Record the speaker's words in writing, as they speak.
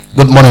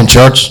Good morning,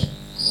 church.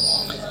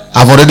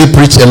 I've already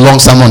preached a long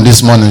sermon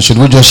this morning. Should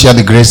we just share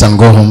the grace and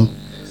go home?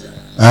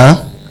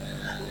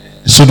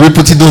 Should we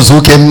pity those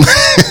who came?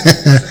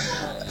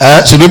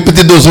 Should we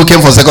pity those who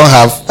came for second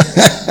half?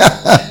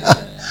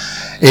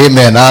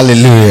 Amen.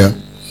 Hallelujah.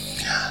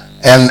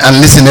 And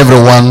listen,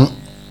 everyone.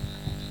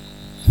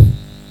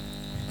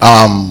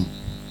 I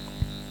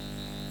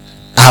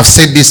have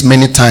said this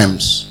many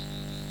times,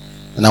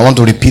 and I want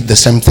to repeat the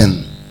same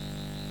thing.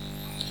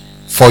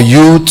 For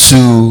you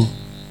to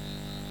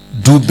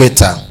do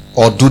better,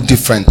 or do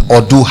different,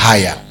 or do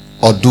higher,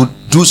 or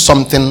do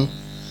something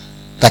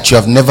that you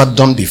have never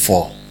done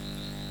before,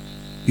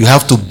 you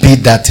have to be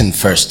that thing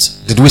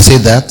first. Did we say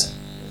that?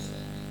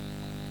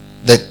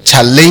 The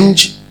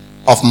challenge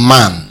of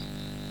man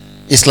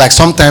is like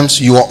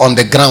sometimes you are on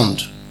the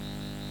ground.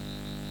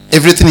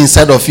 Everything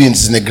inside of you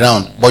is in the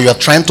ground, but you are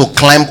trying to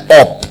climb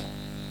up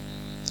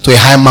to a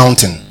high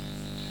mountain.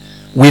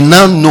 We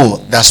now know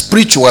that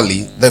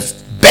spiritually the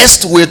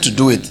best way to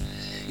do it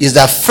is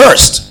that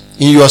first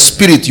in your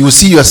spirit you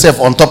see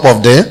yourself on top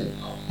of the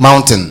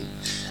mountain,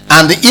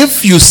 and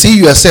if you see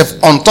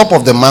yourself on top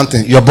of the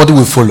mountain, your body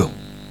will follow.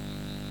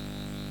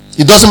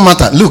 It doesn't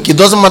matter. Look, it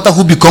doesn't matter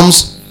who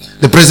becomes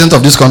the president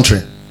of this country.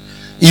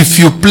 If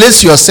you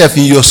place yourself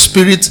in your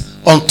spirit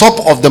on top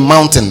of the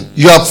mountain,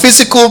 your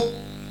physical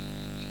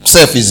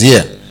self is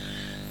here,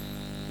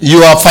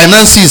 your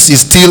finances is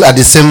still at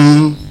the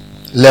same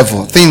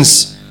level,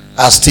 things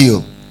are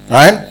still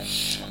right.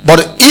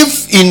 But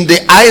if in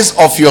the eyes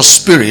of your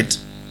spirit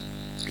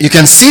you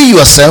can see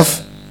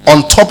yourself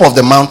on top of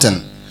the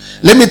mountain,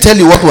 let me tell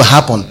you what will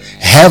happen.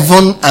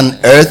 Heaven and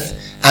earth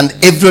and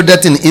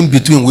everything in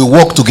between will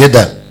work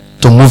together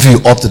to move you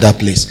up to that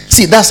place.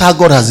 See, that's how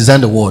God has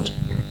designed the world.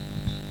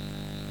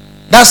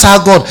 That's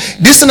how God.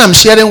 This thing I'm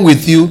sharing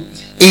with you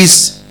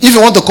is, if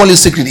you want to call it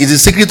secret, it is the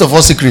secret of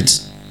all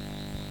secrets.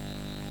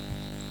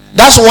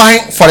 That's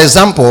why, for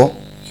example,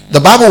 the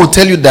Bible will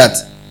tell you that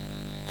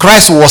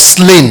Christ was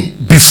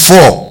slain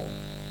before.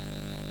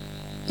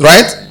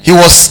 Right? He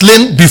was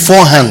slain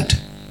beforehand.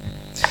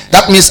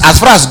 That means as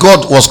far as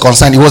God was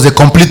concerned, it was a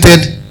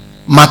completed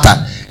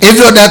matter.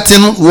 Every other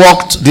thing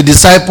worked. The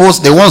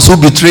disciples, the ones who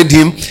betrayed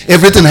him,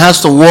 everything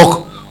has to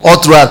work all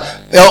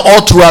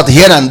throughout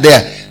here and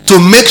there to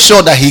make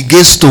sure that he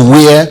gets to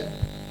where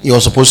he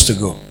was supposed to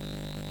go.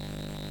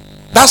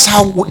 That's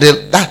how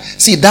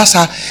that's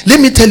how. Let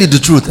me tell you the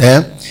truth.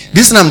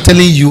 This thing I'm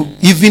telling you,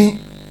 even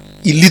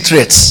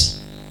illiterates,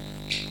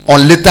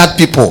 unlettered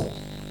people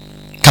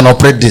can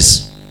operate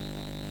this.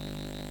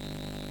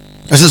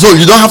 I said, so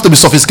you don't have to be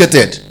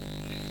sophisticated.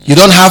 You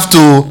don't have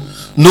to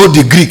know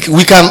the Greek.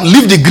 We can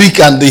leave the Greek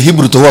and the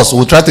Hebrew to us.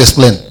 We'll try to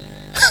explain.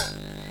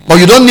 But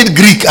you don't need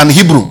Greek and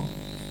Hebrew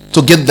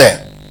to get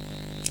there.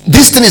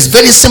 This thing is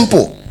very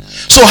simple.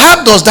 So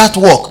how does that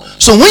work?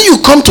 So when you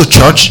come to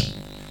church,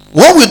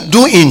 what we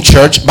do in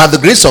church, by the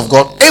grace of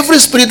God, every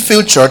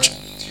spirit-filled church,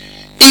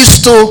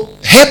 is to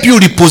help you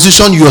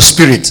reposition your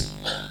spirit.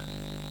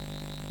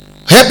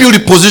 Help you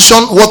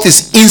reposition what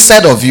is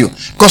inside of you.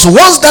 Because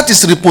once that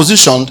is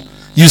repositioned,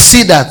 you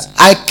see that,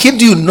 I kid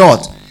you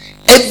not,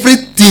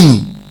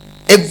 everything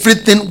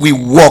we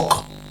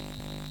work.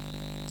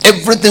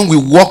 Everything we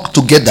work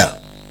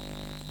together.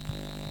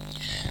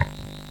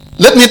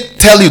 Let me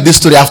tell you this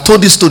story. I've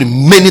told this story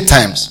many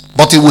times,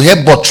 but it will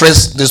help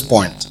buttress this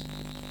point.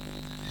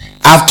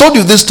 I've told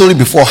you this story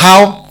before,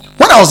 how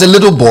when I was a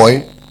little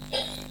boy,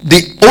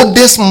 the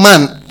oldest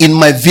man in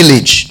my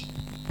village,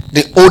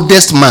 the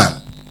oldest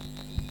man,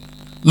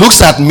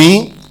 looks at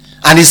me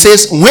and he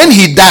says, when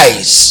he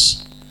dies,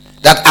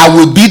 that I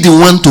will be the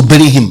one to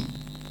bury him.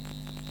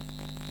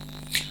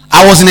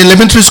 I was in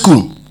elementary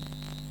school.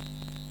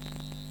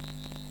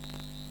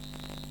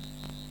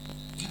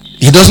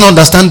 He doesn't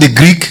understand the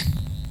Greek,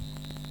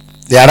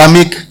 the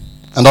Aramaic,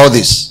 and all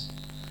this.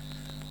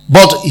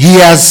 But he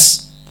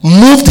has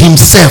moved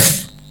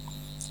himself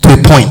to a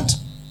point.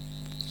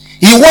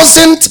 He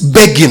wasn't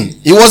begging.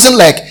 He wasn't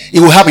like it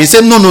will happen. He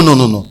said,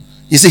 no.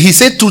 He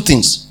said two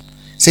things.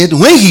 He said,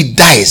 when he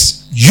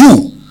dies,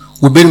 you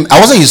will bury me. I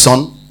wasn't his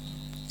son.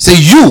 He said,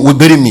 you will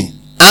bury me.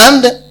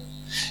 And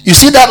you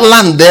see that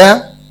land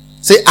there?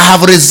 Say, I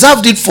have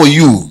reserved it for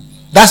you.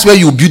 That's where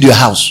you build your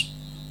house.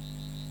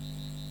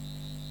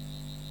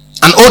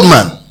 An old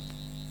man.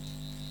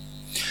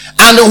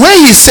 And when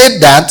he said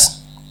that,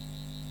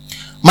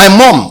 my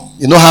mom,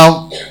 you know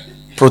how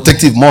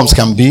protective moms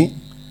can be.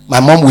 My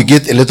mom will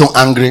get a little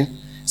angry.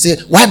 Say,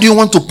 why do you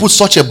want to put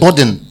such a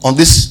burden on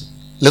this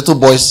little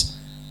boy's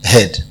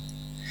head?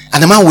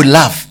 And the man will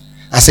laugh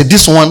and say,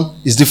 this one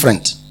is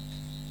different.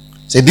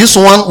 Say, this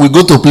one will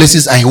go to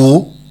places and he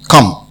will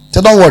come. Say,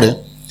 don't worry.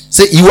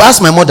 Say, you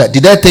ask my mother,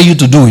 did I tell you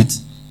to do it?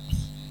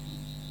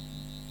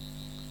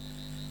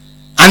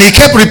 And he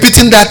kept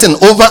repeating that thing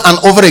over and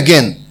over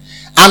again.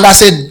 And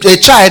as a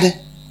child,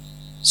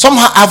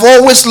 somehow I've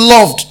always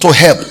loved to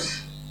help.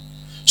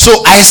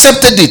 So I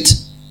accepted it.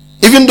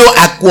 Even though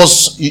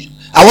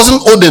I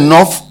wasn't old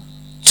enough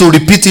to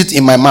repeat it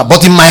in my mouth.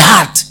 But in my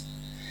heart,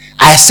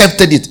 I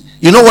accepted it.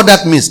 You know what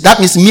that means? That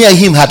means me and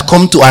him had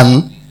come to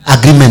an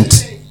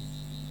agreement.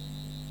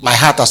 My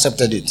heart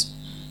accepted it.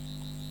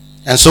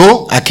 And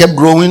so I kept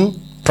growing.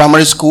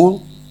 Primary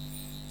school,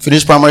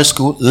 finished primary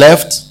school,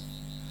 left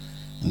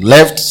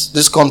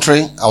this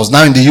country. I was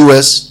now in the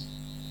US.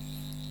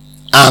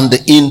 And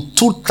in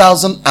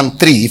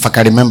 2003, if I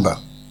can remember,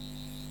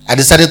 I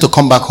decided to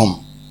come back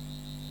home.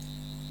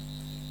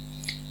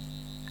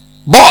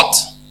 But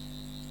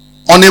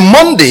on a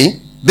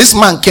Monday, this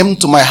man came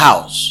to my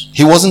house.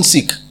 He wasn't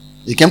sick.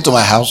 He came to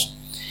my house.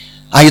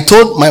 And he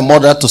told my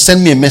mother to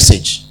send me a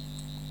message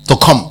to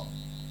come.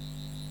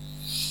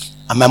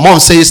 And my mom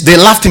says, they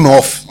laughed him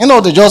off.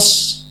 They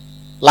just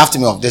laughed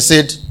him off. They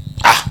said,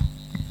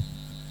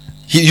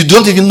 you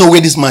don't even know where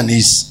this man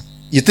is.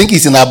 You think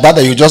he's in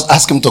Abada, you just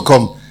ask him to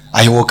come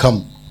and he will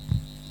come.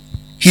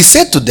 He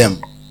said to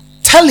them,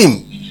 tell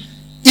him,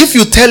 if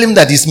you tell him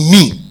that it's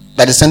me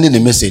that is sending the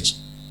message,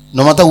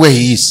 no matter where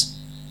he is,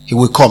 he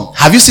will come.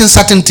 Have you seen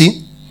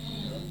certainty?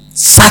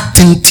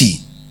 Certainty.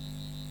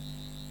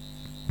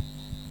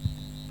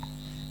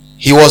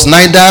 He was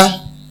neither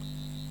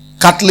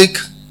Catholic,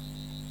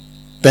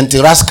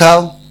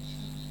 Pentecostal,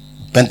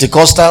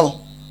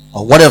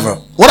 or whatever.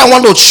 What I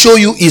want to show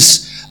you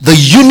is the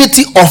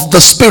unity of the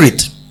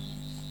Spirit.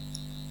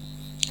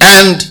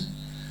 And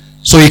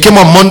so he came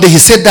on Monday. He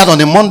said that on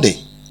a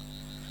Monday.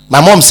 My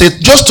mom said,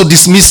 just to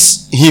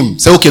dismiss him,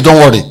 say, okay, don't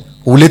worry.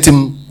 We'll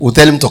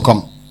tell him to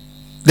come.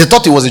 They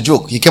thought it was a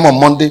joke. He came on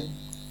Monday.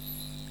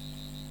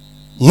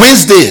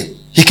 Wednesday,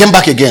 he came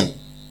back again.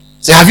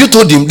 Say, have you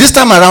told him? This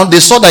time around, they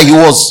saw that he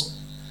was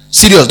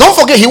serious. Don't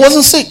forget, he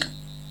wasn't sick.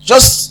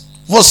 Just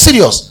was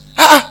serious.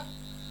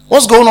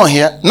 What's going on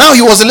here? Now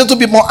he was a little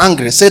bit more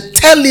angry. Said,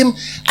 tell him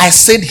I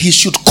said he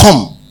should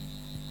come.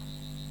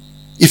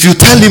 If you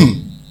tell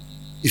him,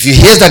 if he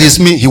hears that it's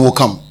me, he will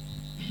come.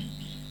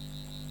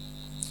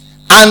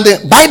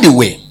 And by the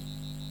way,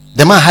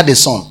 the man had a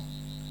son.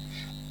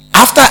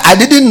 After, I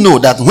didn't know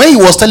that when he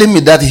was telling me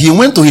that, he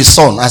went to his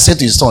son and said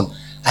to his son,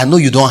 I know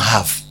you don't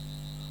have,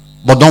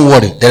 but don't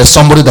worry, there is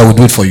somebody that will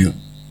do it for you.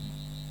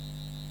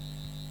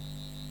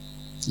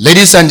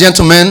 Ladies and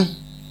gentlemen,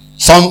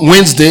 some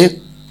Wednesday,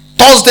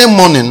 Thursday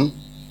morning,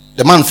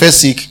 the man fell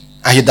sick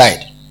and he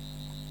died.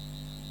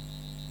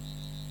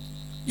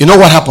 You know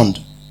what happened?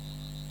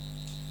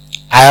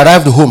 I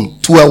arrived home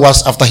 2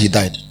 hours after he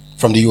died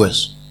from the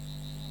US.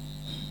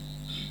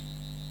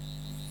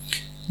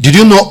 Did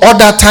you know all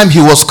that time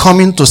he was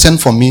coming to send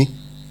for me,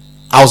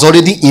 I was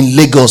already in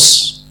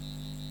Lagos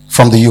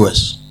from the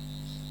US.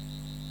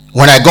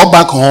 When I got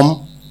back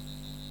home,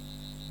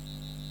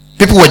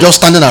 people were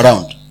just standing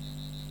around.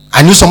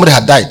 I knew somebody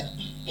had died.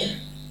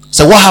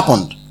 So what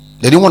happened?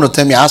 They didn't want to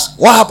tell me. I asked,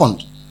 what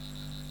happened?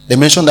 They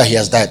mentioned that he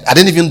has died. I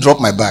didn't even drop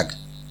my bag.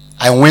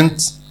 I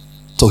went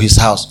to his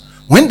house.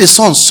 When the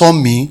son saw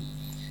me,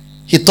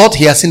 he thought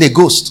he had seen a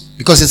ghost.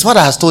 Because his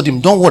father has told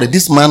him, don't worry,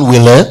 this man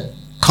will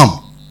come.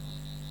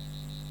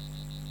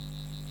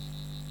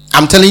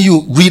 I'm telling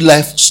you, real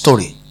life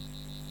story.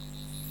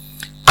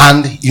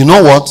 And you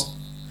know what?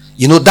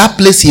 You know that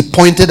place he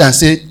pointed and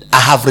said, I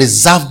have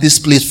reserved this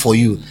place for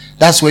you.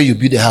 That's where you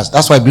build a house.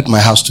 That's why I built my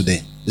house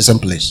today. The same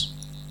place.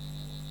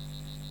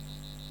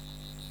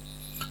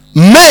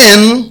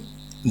 Man,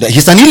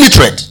 he's an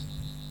illiterate.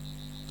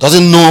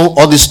 Doesn't know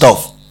all this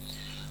stuff.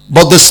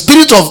 But the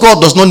Spirit of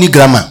God does not need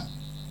grammar.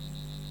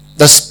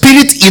 The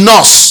Spirit in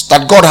us,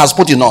 that God has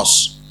put in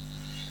us,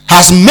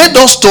 has made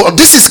us to,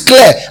 this is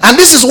clear. And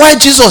this is why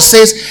Jesus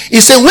says,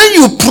 he said, when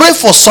you pray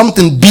for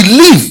something,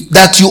 believe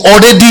that you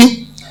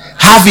already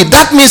have it.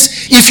 That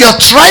means if you're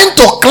trying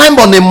to climb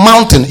on a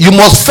mountain, you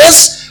must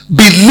first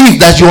believe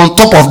that you're on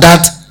top of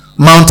that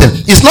mountain.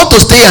 It's not to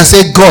stay and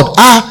say, God,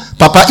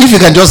 Papa, if you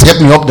can just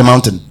help me up the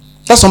mountain.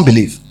 That's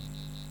unbelief.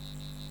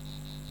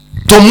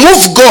 To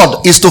move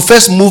God is to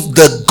first move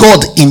the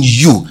God in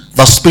you,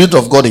 the Spirit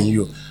of God in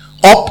you,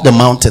 up the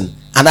mountain.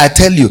 And I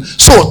tell you,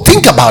 so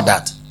think about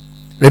that.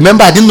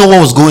 Remember, I didn't know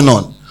what was going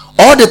on.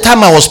 All the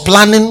time I was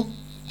planning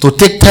to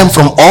take time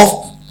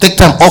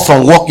off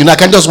from work. I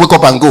can't just wake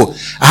up and go.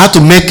 I had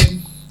to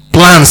make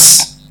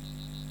plans.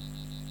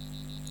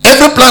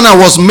 Every plan I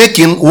was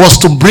making was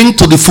to bring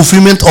to the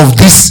fulfillment of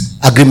this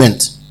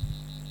agreement.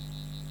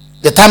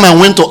 The time I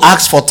went to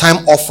ask for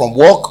time off from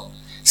work,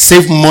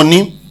 save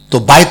money to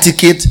buy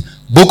ticket,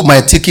 book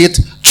my ticket,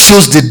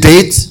 choose the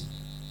date,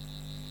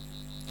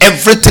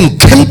 everything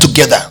came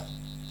together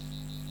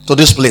to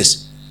this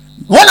place.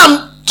 What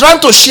I'm trying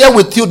to share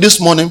with you this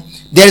morning,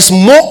 there is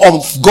more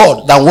of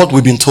God than what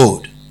we've been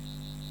told.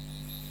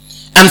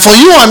 And for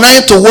you and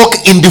I to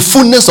walk in the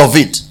fullness of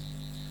it,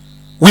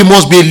 we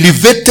must be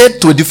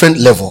elevated to a different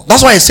level.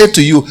 That's why I said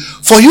to you,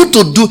 for you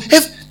to do,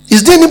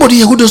 is there anybody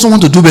here who doesn't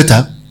want to do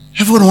better?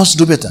 Everyone wants to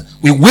do better.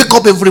 We wake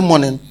up every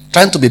morning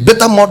trying to be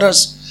better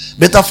mothers,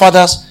 better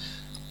fathers,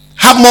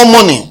 have more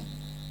money.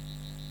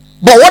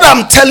 But what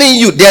I'm telling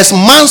you, there's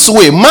man's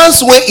way.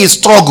 Man's way is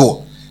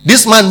struggle.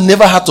 This man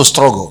never had to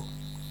struggle.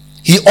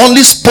 He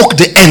only spoke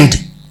the end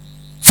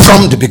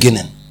from the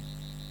beginning.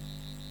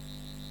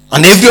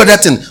 And every other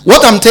thing.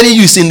 What I'm telling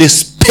you is in the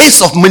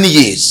space of many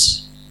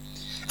years.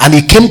 And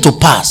it came to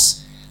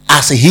pass.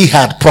 as he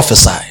had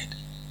prophesied.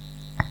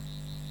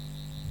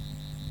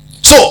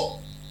 So,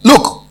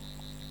 look,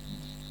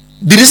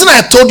 the reason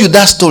I told you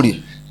that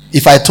story,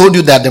 if I told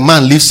you that the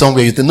man lives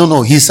somewhere, you think,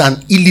 no, he's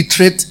an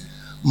illiterate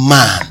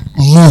man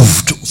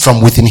moved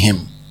from within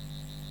him.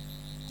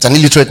 It's an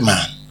illiterate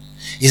man.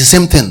 It's the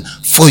same thing.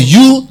 For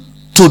you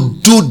to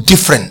do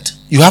different,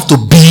 you have to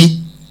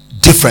be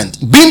different.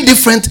 Being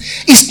different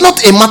is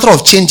not a matter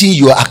of changing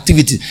your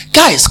activity.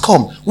 Guys,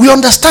 come. We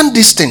understand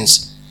these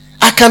things.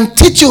 I can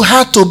teach you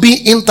how to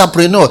be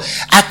entrepreneur.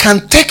 I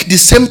can take the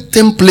same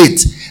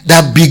template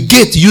that Bill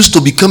Gates used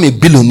to become a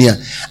billionaire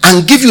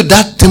and give you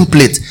that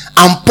template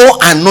and pour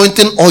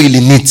anointing oil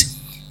in it.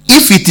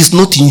 If it is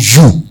not in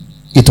you,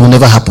 it will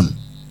never happen.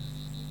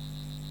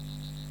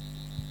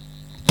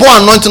 Pour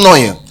anointing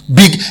oil.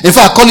 If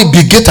I call it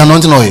Bill Gates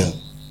anointing oil,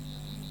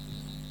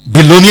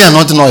 billionaire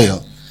anointing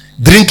oil,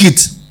 drink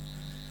it.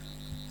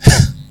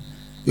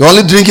 You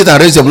only drink it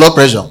and raise your blood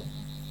pressure,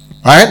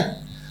 right?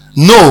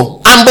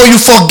 No, and but you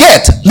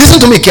forget. Listen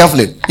to me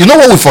carefully. You know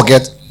what we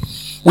forget?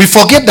 We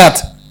forget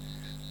that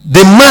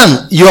the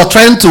man you are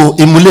trying to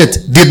emulate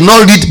did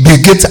not read Bill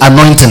Gates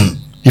anointing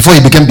before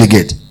he became Bill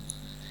Gates.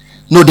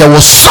 No, there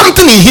was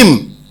something in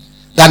him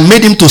that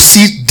made him to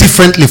see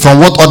differently from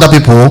what other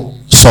people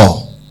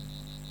saw.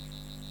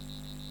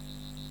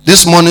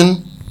 This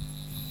morning,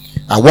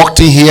 I walked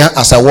in here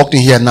as I walked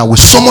in here now with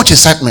so much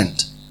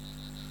excitement.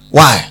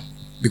 Why?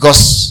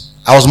 Because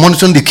I was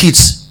monitoring the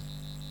kids.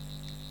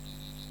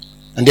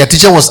 And their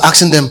teacher was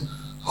asking them,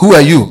 who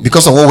are you?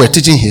 Because of what we're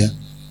teaching here.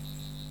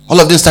 All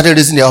of them started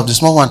raising their hand. The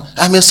small one,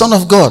 I'm a son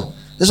of God.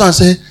 This one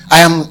said,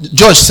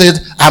 George said,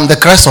 I'm the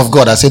Christ of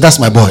God. I said, that's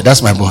my boy.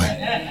 That's my boy.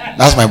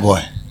 That's my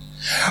boy.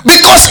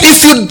 Because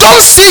if you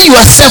don't see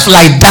yourself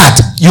like that,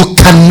 you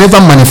can never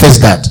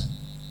manifest that.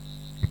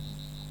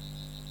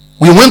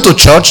 We went to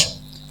church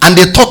and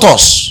they taught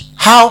us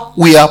how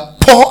we are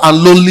poor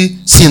and lonely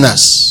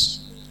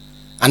sinners.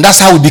 And that's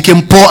how we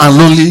became poor and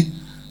lonely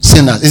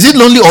sinners. Is it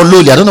lonely or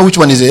lowly? I don't know which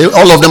one is it.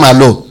 All of them are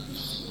low.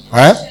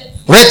 Right?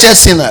 Wretched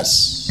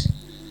sinners.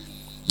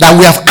 That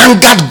we have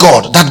angered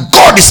God. That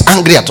God is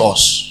angry at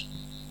us.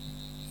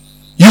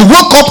 You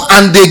woke up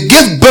and they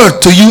gave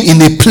birth to you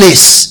in a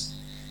place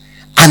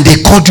and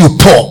they called you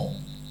poor.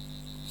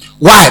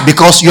 Why?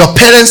 Because your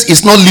parents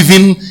is not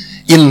living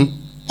in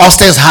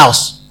upstairs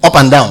house, up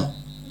and down.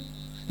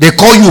 They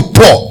call you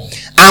poor.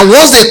 And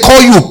once they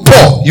call you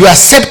poor, you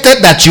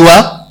accepted that you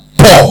are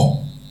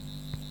poor.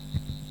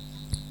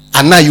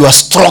 And now you are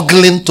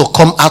struggling to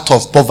come out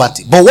of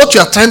poverty. But what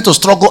you are trying to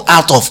struggle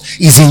out of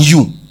is in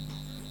you.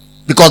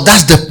 Because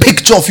that's the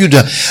picture of you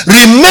there.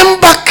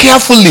 Remember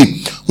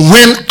carefully,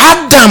 when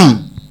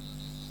Adam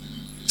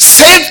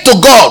said to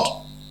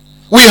God,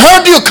 we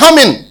heard you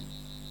coming.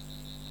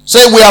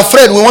 Say, we are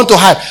afraid, we want to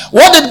hide.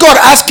 What did God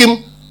ask him?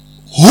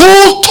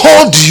 Who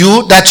told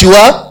you that you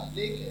are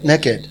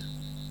naked?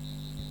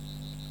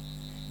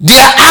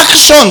 Their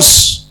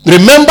actions,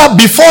 remember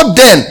before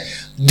then,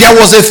 there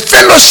was a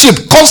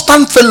fellowship,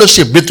 constant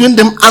fellowship between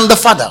them and the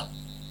Father.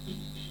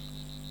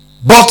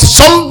 But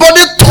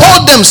somebody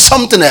told them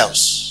something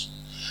else.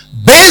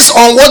 Based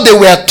on what they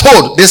were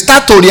told, they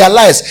start to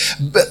realize,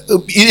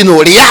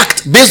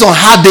 react based on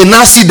how they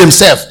now see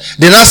themselves.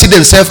 They now see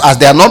themselves as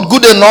they are not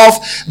good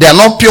enough, they are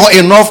not pure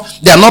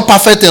enough, they are not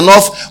perfect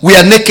enough, we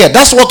are naked.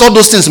 That's what all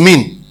those things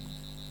mean.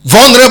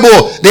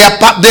 Vulnerable, they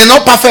are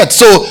not perfect.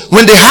 So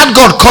when they had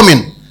God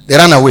coming, they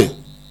ran away.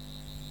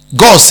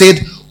 God said,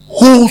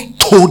 who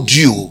told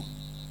you?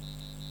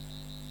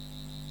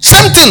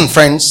 Same thing,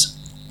 friends.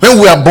 When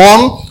we are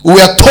born, we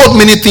are told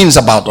many things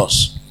about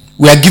us.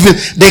 We are given,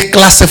 they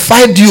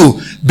classified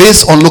you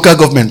based on local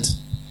government.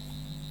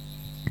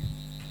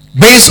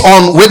 Based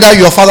on whether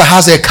your father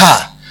has a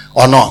car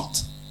or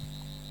not.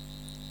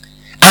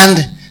 And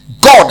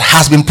God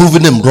has been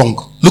proving them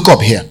wrong. Look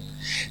up here.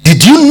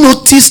 Did you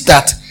notice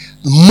that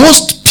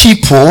most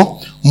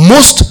people,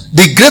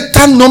 the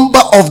greater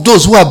number of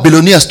those who are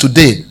billionaires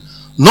today,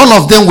 none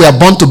of them were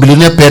born to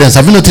billionaire parents.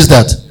 Have you noticed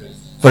that?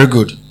 Very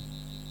good.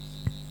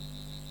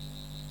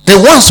 The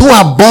ones who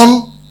are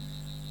born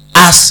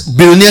as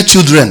billionaire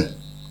children,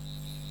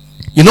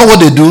 you know what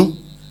they do?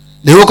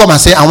 They wake up and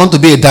say, I want to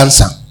be a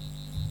dancer.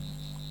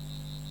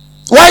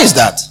 Why is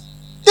that?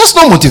 There's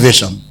no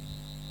motivation.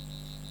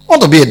 I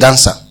want to be a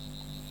dancer.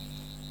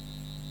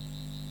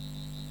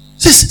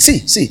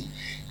 See.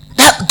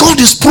 That God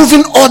is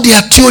proving all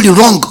their theory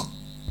wrong.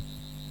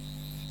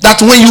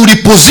 That when you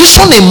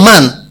reposition a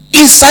man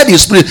inside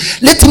his spirit,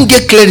 let him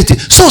get clarity.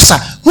 So, sir,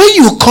 when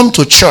you come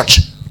to church,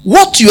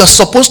 what you are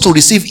supposed to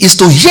receive is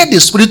to hear the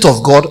Spirit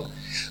of God.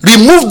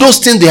 Remove those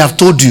things they have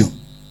told you.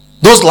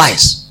 Those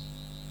lies.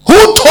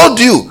 Who told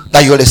you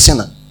that you're a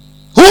sinner?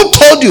 Who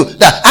told you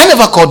that? I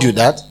never called you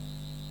that.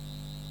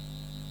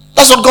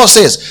 That's what God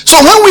says. So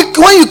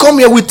when you come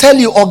here, we tell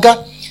you, oh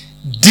God,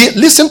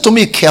 listen to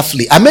me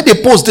carefully. I made a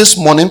post this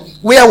morning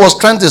where I was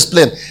trying to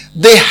explain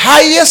the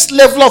highest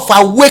level of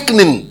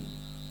awakening,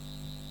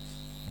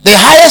 the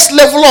highest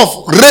level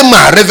of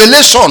rhema,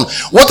 revelation,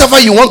 whatever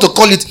you want to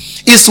call it,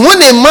 is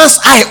when a man's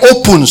eye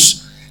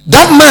opens.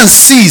 That man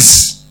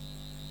sees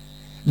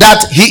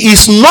that he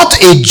is not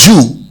a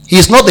Jew, he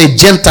is not a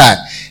Gentile,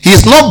 he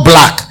is not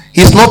black,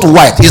 he is not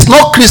white, he is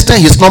not Christian,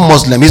 he is not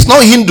Muslim, he is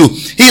not Hindu,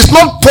 he is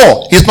not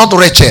poor, he is not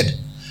wretched.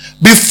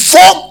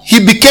 Before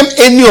he became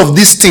any of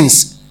these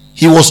things,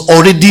 he was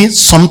already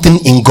something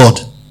in God.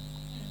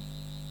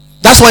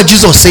 That's why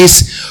Jesus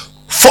says,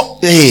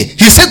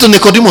 he said to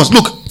Nicodemus,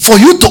 look, for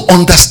you to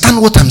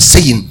understand what I'm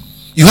saying,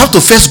 you have to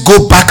first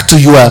go back to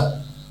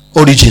your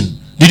origin.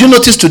 Did you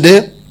notice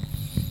today?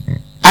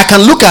 I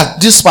can look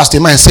at this pastor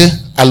and say,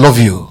 I love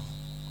you.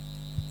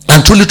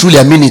 And truly, truly,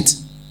 I mean it.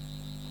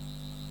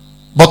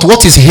 But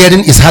what he's hearing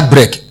is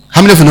heartbreak.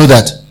 How many of you know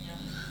that?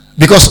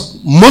 Because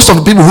most of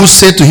the people who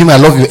said to him, I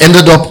love you,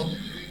 ended up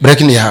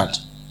breaking their heart.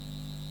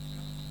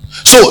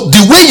 So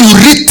the way you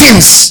read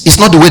things is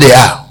not the way they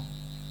are.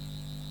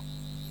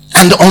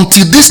 And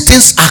until these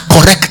things are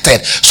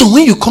corrected. So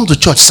when you come to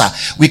church, sir,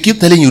 we keep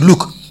telling you,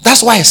 look,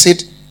 that's why I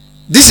said,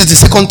 this is the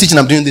second teaching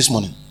I'm doing this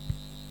morning.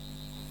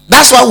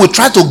 That's why we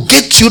try to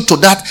get you to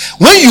that.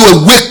 When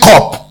you wake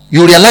up,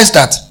 you realize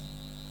that,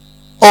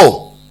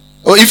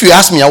 if you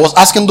ask me, I was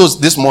asking those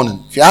this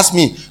morning. If you ask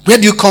me, where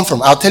do you come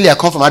from? I'll tell you I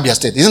come from Abia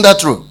State. Isn't that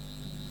true?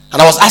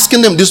 And I was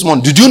asking them this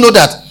morning, did you know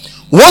that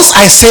once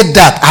I said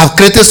that, I've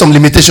created some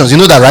limitations? You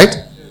know that, right?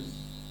 Yes.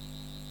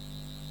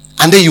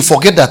 And then you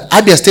forget that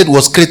Abia State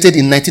was created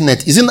in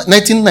 1990. Is it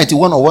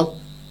 1991 or what?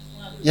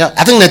 Yeah,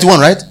 I think 91,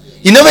 right?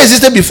 It never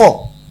existed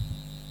before.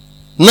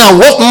 Now,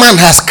 what man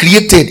has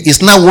created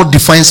is now what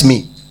defines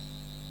me.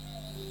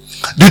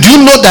 Did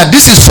you know that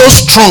this is so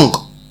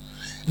strong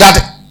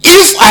that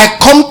if I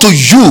come to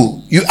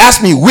you, you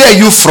ask me, where are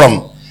you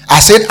from? I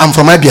said, I'm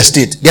from Abia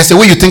State. There's a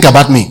way you think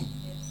about me.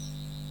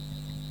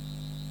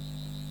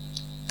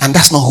 And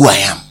that's not who I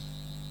am.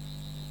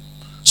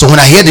 So when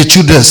I hear the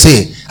children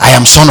say, I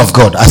am son of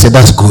God, I say,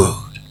 that's good.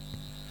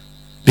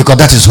 Because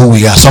that is who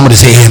we are. Somebody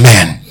say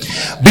amen.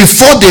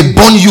 Before they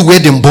born you, where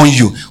they born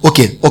you.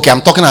 Okay,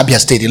 I'm talking Abia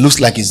State. It looks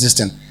like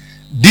existing.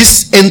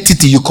 This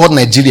entity you call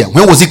Nigeria,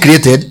 when was it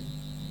created?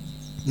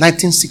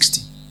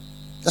 1960.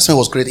 That's when it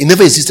was created. It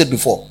never existed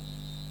before.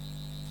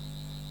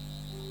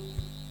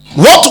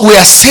 What we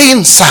are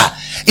saying, sir,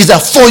 is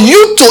that for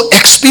you to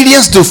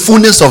experience the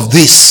fullness of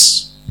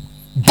this,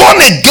 born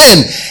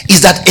again,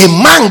 is that a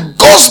man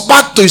goes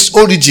back to his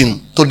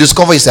origin to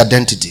discover his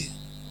identity.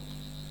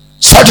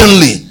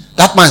 Suddenly,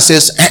 that man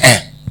says,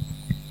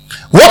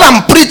 What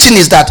I'm preaching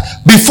is that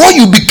before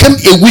you became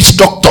a witch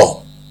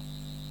doctor,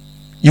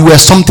 you were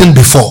something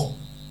before.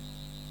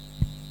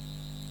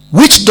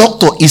 Witch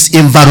doctor is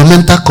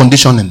environmental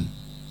conditioning.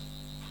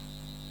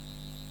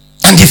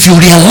 And if you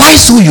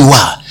realize who you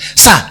are,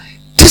 sir,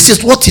 this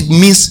is what it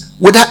means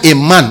whether a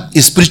man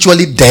is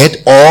spiritually dead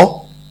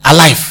or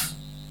alive.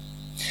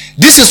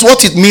 This is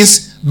what it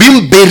means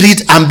being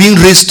buried and being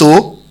raised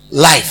to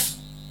life.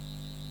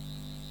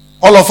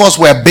 All of us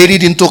were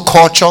buried into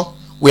culture.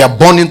 We are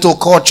born into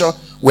culture.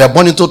 We are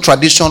born into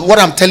tradition. What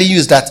I'm telling you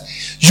is that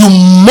you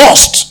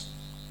must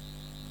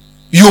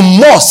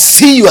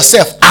see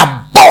yourself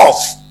above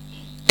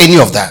any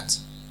of that.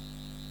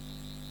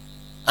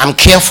 I'm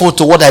careful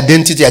to what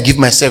identity I give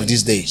myself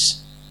these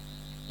days.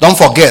 Don't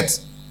forget,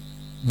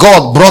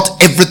 God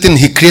brought everything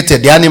he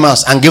created, the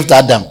animals, and gave to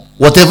Adam.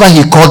 Whatever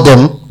he called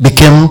them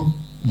became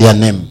their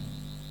name.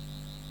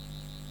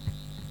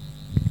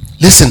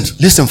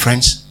 Listen,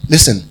 friends.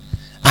 Listen.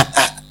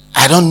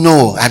 I don't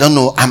know.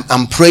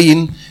 I'm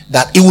praying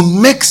that it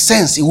will make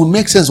sense. It will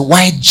make sense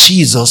why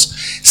Jesus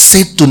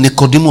said to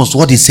Nicodemus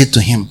what he said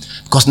to him.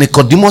 Because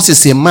Nicodemus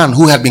is a man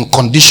who had been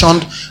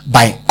conditioned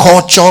by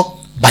culture,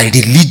 by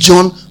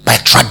religion, by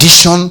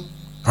tradition,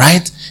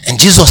 right? And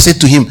Jesus said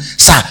to him,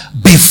 sir,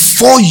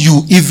 before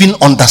you even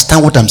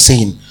understand what I'm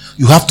saying,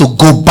 you have to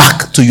go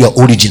back to your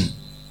origin.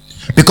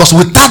 Because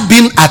without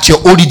being at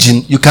your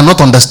origin, you cannot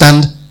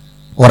understand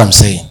what I'm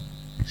saying.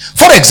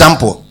 For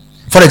example,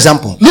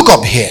 look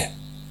up here.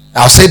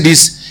 I'll say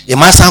this, it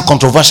might sound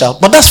controversial,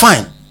 but that's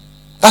fine.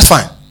 That's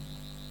fine.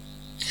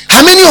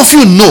 How many of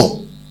you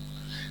know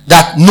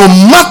that no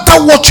matter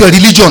what your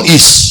religion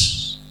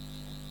is,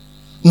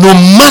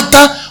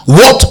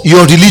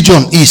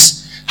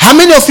 how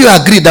many of you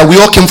agree that we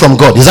all came from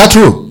God? Is that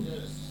true? Yes.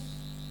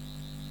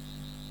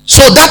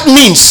 So that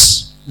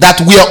means that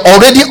we are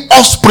already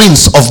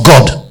offsprings of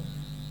God.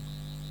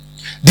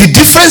 The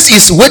difference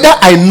is whether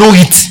I know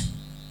it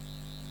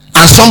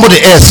and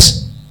somebody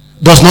else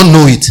does not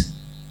know it.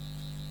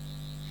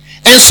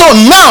 And so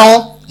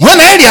now,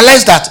 when I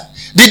realize that,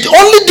 the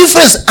only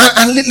difference,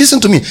 and listen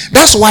to me,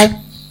 that's why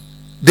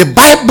the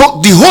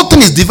Bible, the whole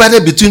thing is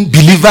divided between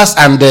believers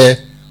and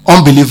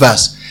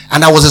unbelievers.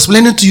 And I was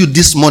explaining to you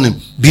this morning,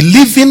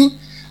 believing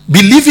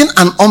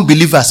and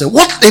unbelievers.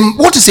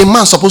 What is a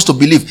man supposed to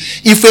believe?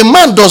 If a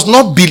man does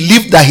not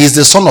believe that he is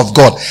the son of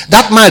God,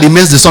 that man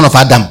remains the son of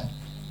Adam.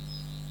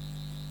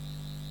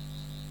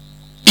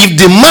 If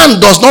the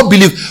man does not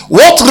believe,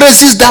 what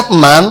raises that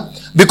man?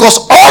 Because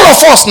all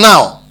of us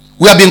now,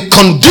 we have been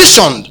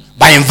conditioned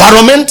by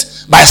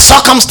environment, by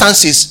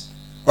circumstances,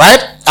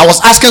 right? I was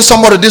asking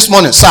somebody this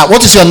morning, sir,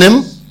 what is your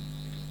name?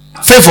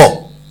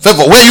 Favor.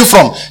 Favor. Where are you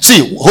from?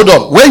 See, hold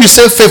on. Where you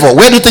say favor,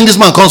 where do you think this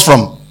man comes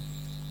from?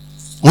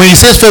 When he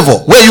says favor,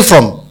 where are you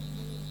from?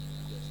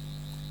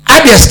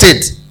 Abia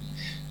State.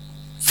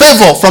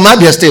 Favor from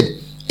Abia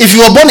State. If you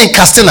were born in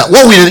Castina,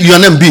 what will your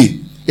name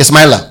be?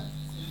 Ismaila.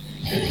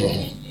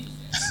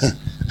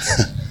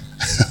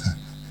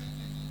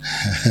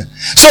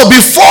 So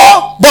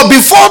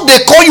before they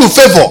call you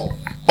favor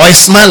or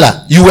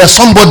Ismaila, you were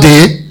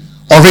somebody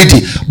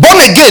already. Born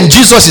again,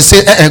 Jesus is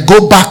saying,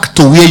 go back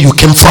to where you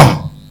came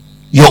from.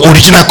 Your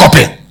original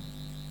copy.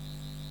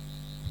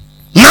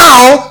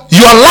 Now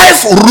your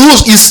life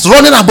rules is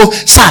running above.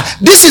 Sir,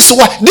 this is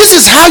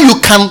how you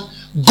can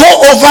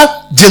go over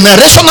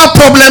generational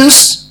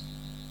problems,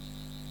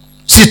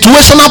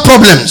 situational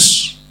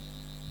problems.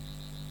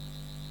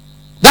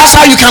 That's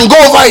how you can go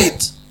over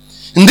it.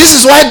 And this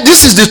is why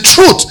this is the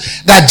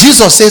truth that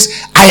Jesus says,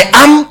 I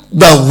am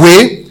the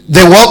way,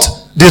 the what,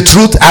 the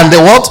truth, and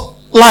the what?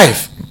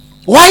 Life.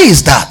 Why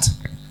is that?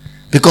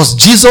 Because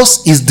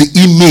Jesus is the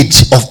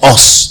image of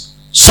us,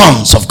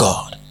 sons of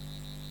God.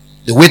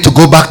 The way to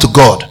go back to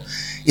God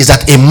is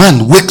that a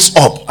man wakes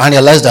up and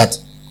realizes that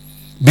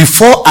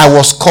before I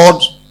was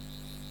called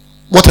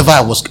whatever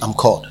I'm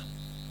called.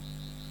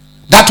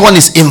 That one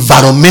is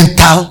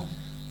environmental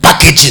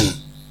packaging.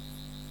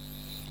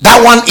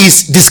 That one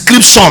is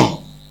description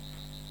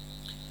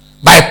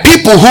by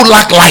people who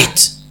lack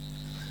light.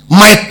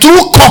 My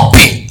true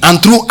copy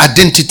and true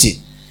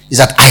identity is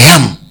that I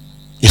am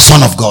a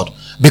son of God.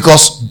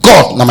 Because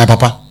God, now my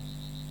papa.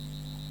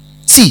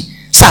 See,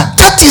 sir,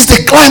 that is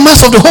the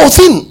climax of the whole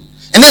thing.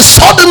 And then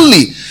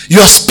suddenly,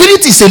 your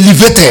spirit is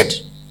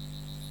elevated.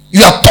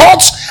 Your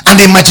thoughts and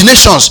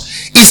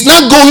imaginations is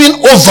not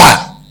going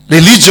over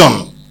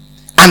religion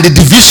and the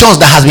divisions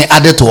that has been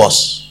added to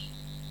us.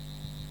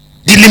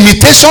 The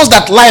limitations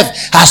that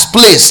life has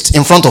placed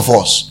in front of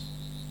us.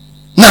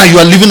 Now you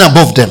are living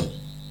above them.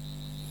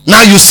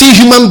 Now you see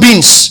human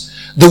beings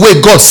the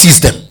way God sees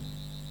them.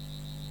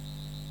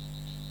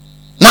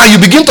 Now you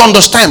begin to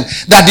understand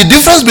that the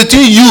difference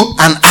between you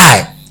and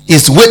I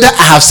is whether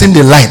I have seen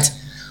the light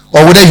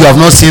or whether you have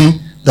not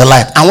seen the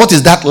light. And what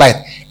is that light?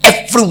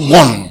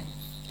 Everyone,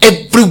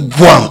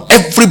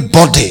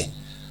 everybody.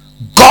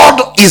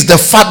 God is the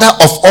father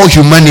of all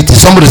humanity.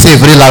 Somebody say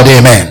very loud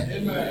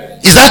amen. Amen.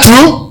 Is that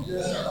true?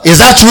 Yes. Is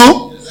that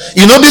true? Yes.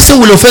 You know this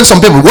thing will offend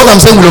some people. What I'm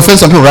saying will offend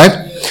some people,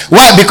 right?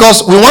 Why?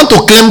 Because we want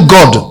to claim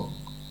God.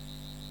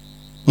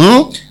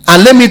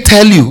 And let me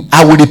tell you,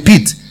 I will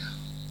repeat,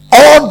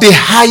 all the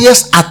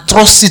highest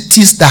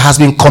atrocities that has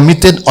been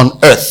committed on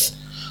earth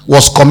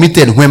was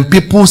committed when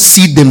people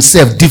see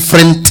themselves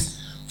different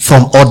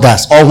from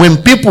others, or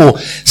when people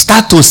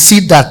start to see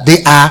that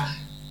they are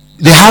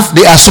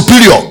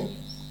superior.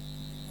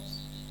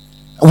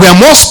 We are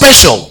more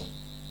special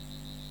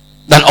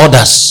than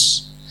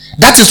others.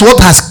 That is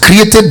what has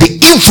created the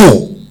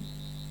evil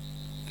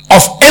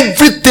of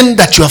everything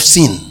that you have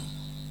seen.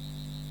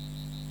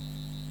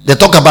 They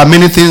talk about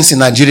many things in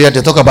Nigeria.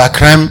 They talk about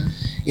crime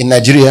in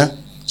Nigeria.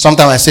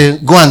 Sometimes I say,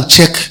 go and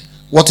check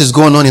what is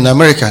going on in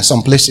America,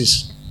 some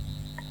places.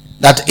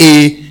 That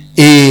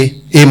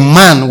a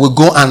man will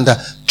go and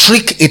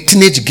trick a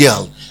teenage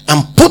girl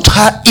and put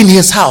her in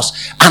his house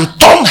and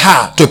turn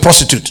her to a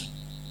prostitute.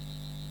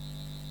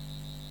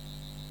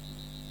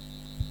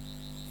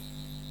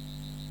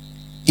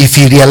 If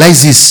he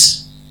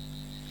realizes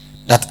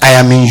that I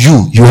am in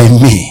you, you are in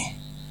me,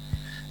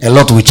 a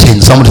lot will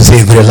change. Somebody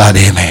say very loud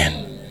amen.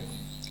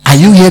 Are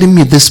you hearing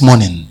me this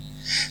morning?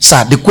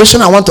 Sir, the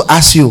question I want to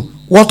ask you,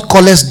 what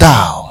callest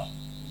thou?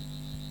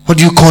 What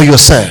do you call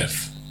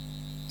yourself?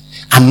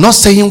 I'm not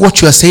saying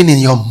what you are saying in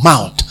your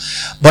mouth,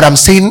 but I'm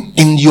saying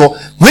when you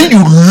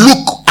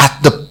look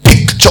at the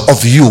picture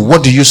of you,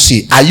 what do you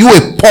see? Are you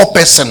a poor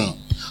person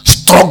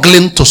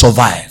struggling to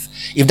survive?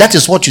 If that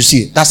is what you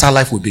see, that's how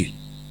life will be.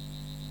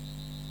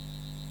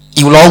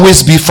 It will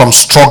always be from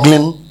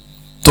struggling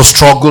to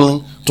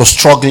struggling to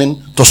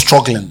struggling to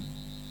struggling.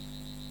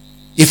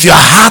 If your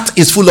heart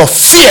is full of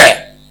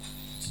fear,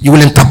 you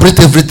will interpret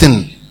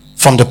everything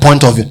from the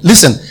point of view.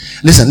 Listen.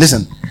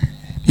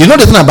 You know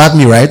the thing about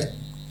me, right?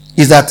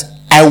 Is that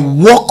I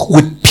work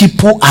with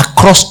people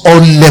across all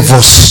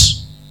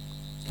levels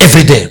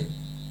every day.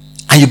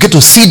 And you get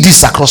to see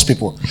this across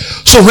people.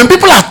 So when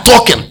people are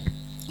talking,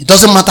 it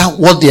doesn't matter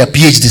what their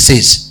PhD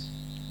says.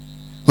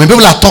 When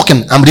people are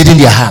talking, I'm reading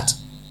their heart.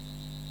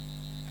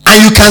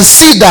 And you can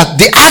see that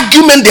the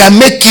argument they are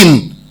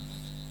making,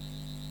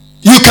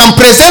 you can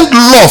present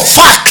law,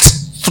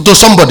 fact to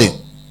somebody.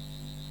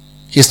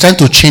 He's trying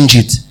to change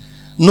it.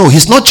 No,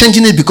 he's not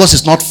changing it because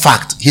it's not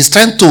fact. He's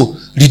trying to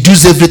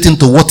reduce everything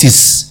to what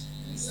is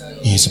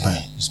in his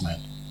mind.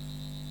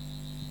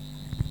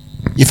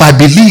 If I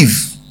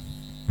believe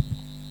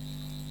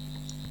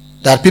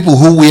that people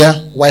who wear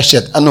white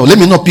shirt, no, let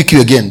me not pick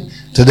you again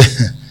today.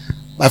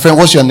 My friend,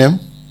 what's your name?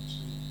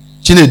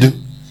 Chinedu.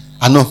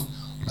 I know.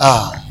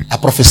 I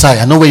prophesy.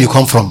 I know where you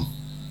come from.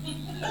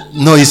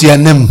 No, it's your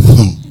name.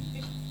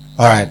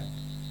 All right.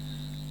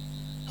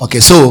 Okay,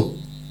 so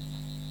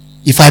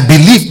if I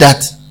believe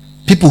that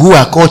people who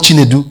are called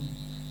Chinedu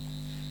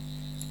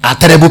are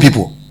terrible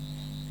people.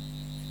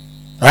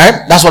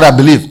 Right? That's what I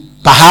believe.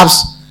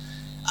 Perhaps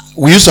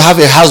we used to have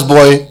a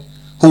houseboy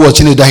who was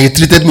Chinedu. He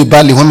treated me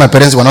badly when my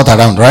parents were not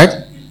around, right?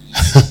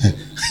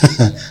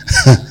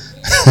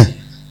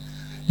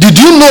 Did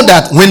you know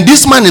that when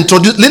this man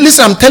introduced,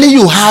 listen, I'm telling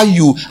you how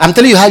you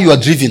are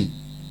driven.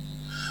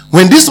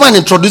 When this man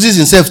introduces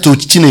himself to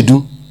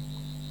Chinedu,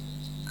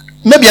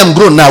 maybe I'm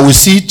grown now, we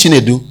see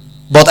Chinedu,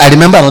 but I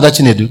remember another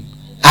Chinedu.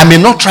 I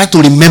may not try to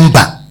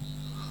remember,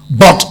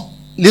 but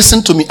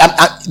listen to me.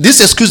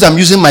 This excuse I'm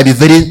using might be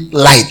very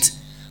light,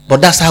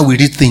 but that's how we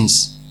read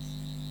things.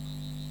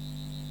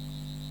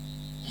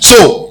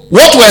 So,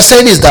 what we're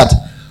saying is that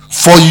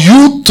for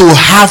you to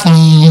have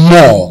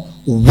more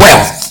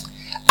wealth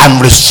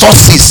and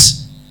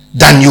resources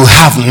than you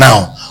have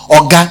now,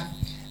 Oga,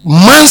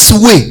 man's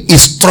way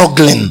is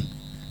struggling.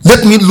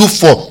 Let me look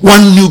for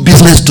one new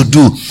business to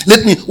do.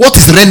 What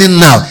is reigning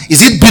now?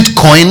 Is it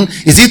Bitcoin?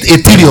 Is it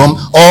Ethereum?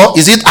 Or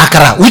is it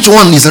Akara? Which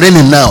one is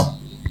reigning now?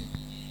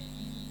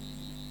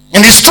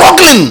 And he's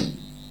struggling.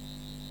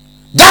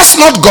 That's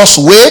not God's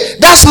way.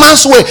 That's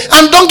man's way.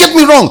 And don't get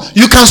me wrong.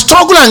 You can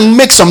struggle and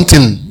make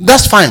something.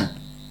 That's fine.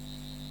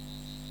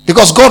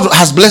 Because God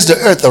has blessed the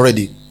earth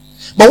already.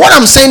 But what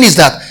I'm saying is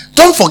that,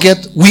 don't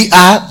forget, we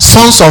are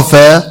sons of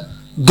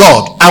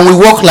God. And we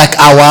work like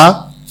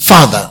our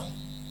Father.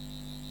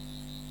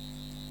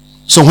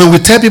 So when we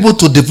tell people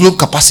to develop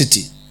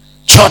capacity,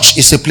 church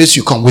is a place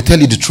you come. We tell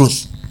you the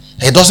truth.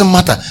 It doesn't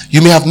matter.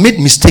 You may have made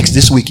mistakes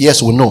this week.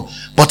 Yes, we know.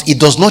 But it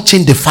does not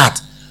change the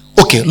fact.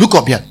 Okay, look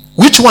up here.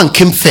 Which one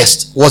came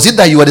first? Was it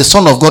that you were the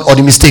son of God or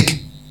the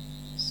mistake?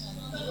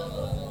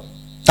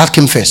 That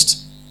came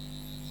first.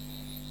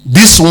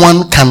 This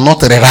one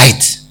cannot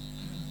rewrite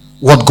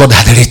what God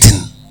had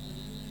written.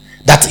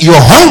 That you're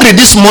hungry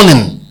this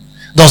morning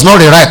does not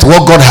rewrite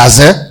what God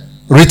has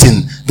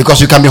written. Because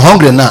you can be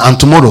hungry now and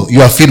tomorrow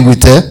you are filled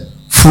with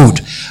food.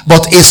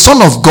 But a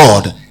son of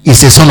God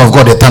is a son of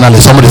God eternally.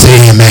 Somebody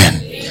say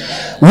amen.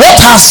 What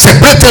has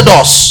separated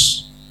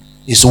us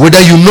is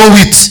whether you know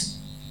it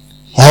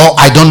or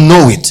I don't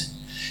know it.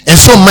 And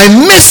so my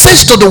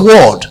message to the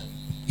world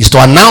is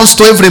to announce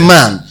to every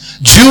man,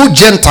 Jew,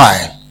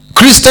 Gentile,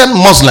 Christian,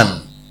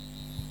 Muslim,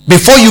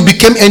 before you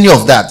became any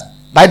of that.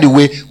 By the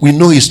way, we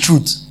know his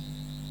truth.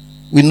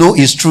 We know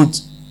his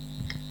truth.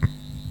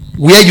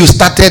 Where you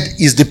started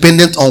is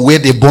dependent on where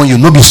they born you.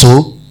 No be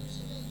so?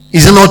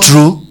 Is it not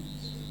true?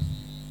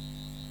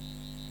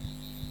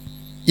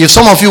 If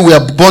some of you were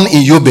born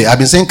in Yobe, I've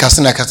been saying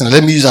Katsina.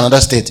 Let me use another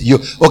state.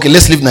 Okay,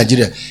 let's leave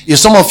Nigeria. If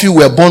some of you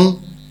were born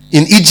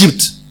in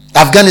Egypt,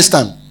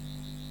 Afghanistan,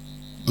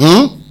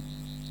 you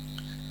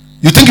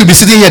think you'll be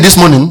sitting here this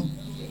morning?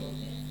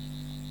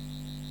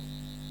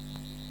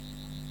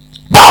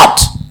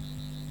 But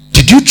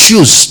did you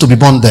choose to be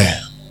born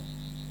there?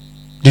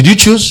 Did you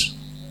choose?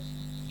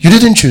 You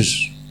didn't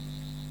choose.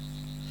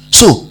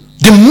 So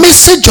the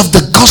message of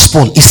the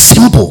gospel is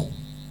simple.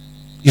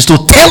 Is to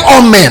tell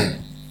all men,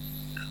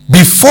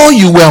 before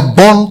you were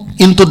born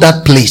into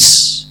that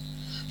place,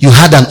 you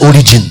had an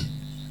origin.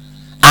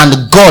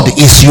 And God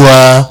is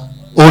your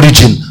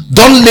origin.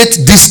 Don't let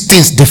these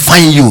things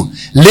define you.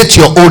 Let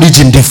your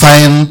origin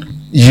define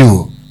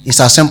you. It's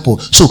as simple.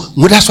 So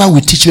that's why we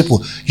teach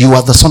people, you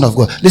are the son of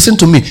God. Listen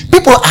to me.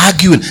 People are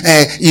arguing,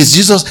 is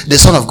Jesus the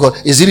son of God?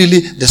 Is he really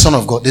the son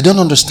of God? They don't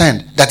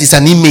understand that it's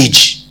an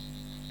image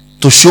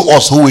to show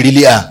us who we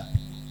really are.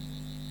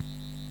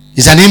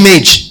 It's an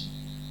image.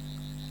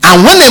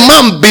 And when a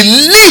man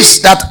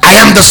believes that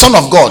I am the son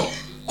of God,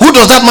 who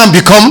does that man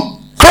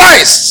become?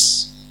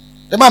 Christ.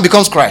 The man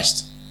becomes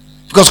Christ.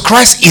 Because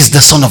Christ is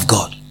the son of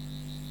God.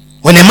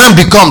 When a man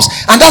becomes,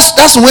 and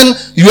that's when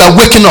you are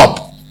waking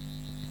up.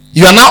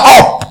 You are now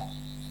up.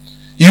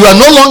 You are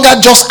no longer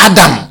just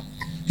Adam.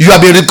 You are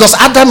because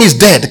Adam is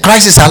dead.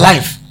 Christ is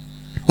alive.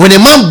 When a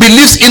man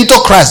believes into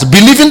Christ,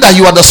 believing that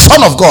you are the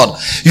son of God,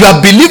 you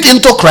have believed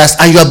into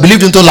Christ and you have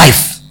believed into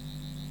life.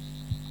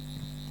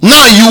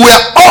 Now you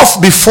were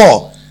off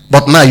before,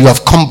 but now you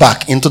have come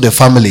back into the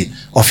family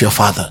of your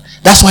father.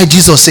 That's why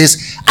Jesus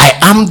says, I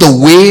am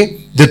the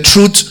way, the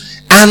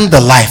truth, and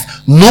the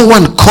life. No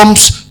one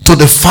comes to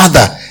the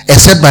Father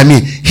except by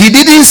me. He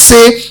didn't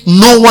say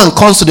no one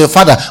comes to the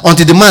Father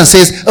until the man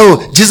says,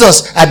 oh,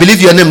 Jesus, I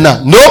believe your name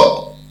now.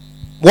 No.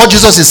 What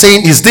Jesus is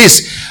saying is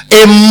this.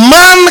 A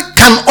man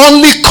can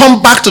only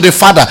come back to the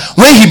Father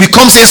when he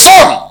becomes a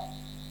son.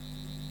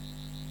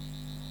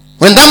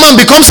 When that man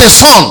becomes a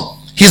son,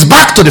 he's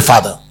back to the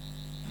Father.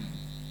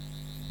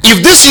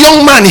 If this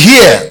young man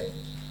here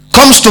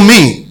comes to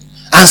me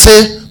and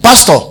say,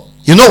 Pastor,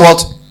 you know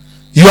what?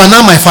 You are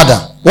now my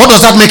father. What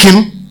does that make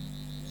him?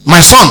 My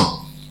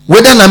son.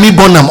 Whether Nami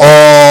born him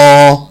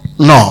or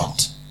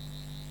not.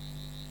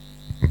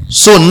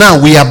 So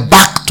now we are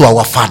back to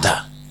our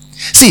Father.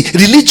 See,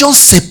 religion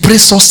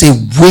separates us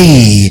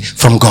away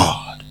from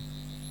God.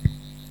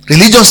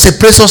 Religion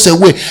separates us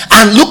away.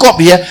 And look up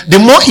here. The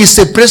more it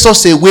separates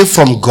us away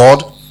from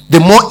God, the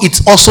more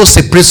it also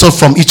separates us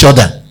from each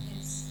other.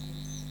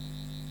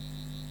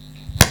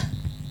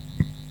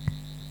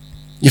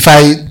 If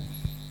I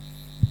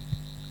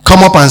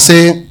come up and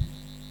say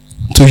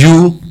to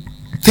you,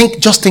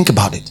 just think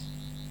about it.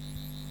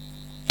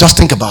 Just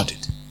think about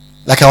it.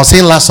 Like I was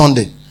saying last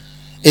Sunday,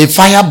 a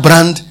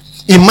firebrand.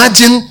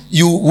 Imagine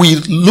we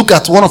look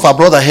at one of our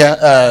brother here,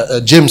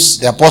 James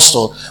the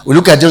apostle. We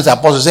look at James the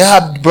apostle. Say,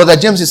 brother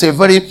James is a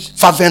very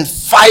fervent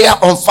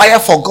on fire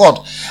for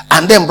God.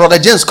 And then brother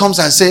James comes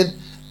and said,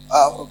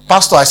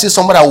 Pastor, I see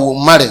somebody I will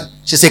marry.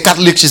 She's a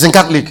Catholic. She's a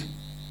Catholic.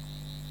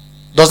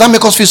 Does that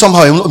make us feel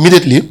somehow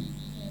immediately?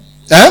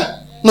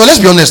 No, let's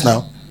be honest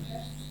now.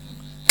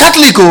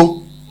 Catholic,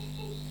 oh.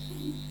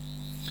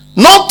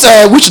 Not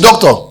witch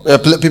doctor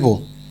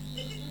people.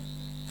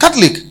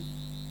 Catholic.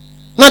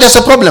 Now there's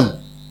a problem.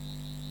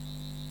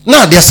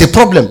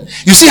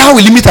 You see how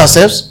we limit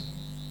ourselves?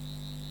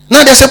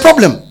 Now there's a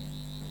problem.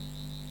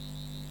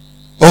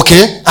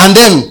 Okay, and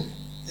then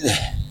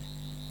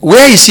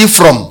where is she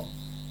from?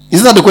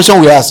 Isn't that the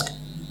question we ask?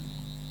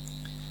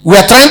 We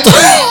are trying to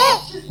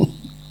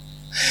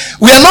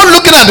we are not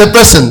looking at the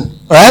person,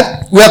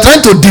 right? We are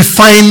trying to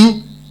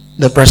define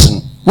the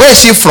person. Where is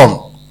she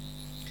from?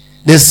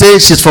 They say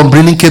she's from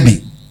Brenin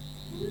Kebi.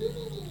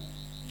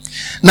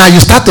 Now you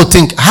start to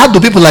think, how do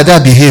people like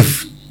that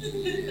behave?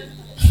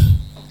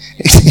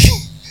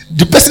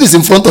 The person is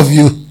in front of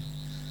you.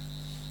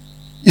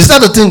 You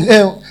start to think,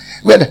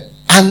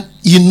 and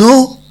you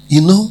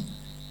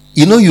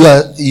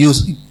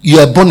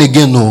are born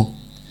again, no,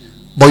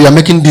 but you are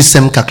making these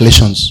same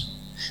calculations.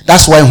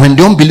 That's why when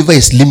the unbeliever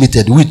is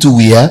limited, we too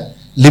we are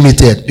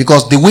limited,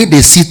 because the way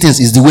they see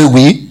things is the way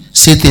we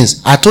see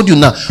things. I told you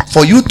now,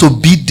 for you to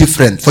be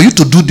different, for you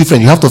to do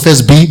different, you have to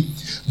first be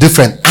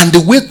different. And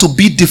the way to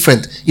be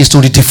different is to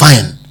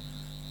redefine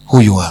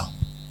who you are.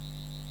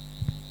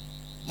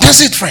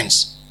 That's it,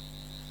 friends.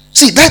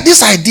 See,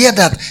 this idea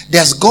that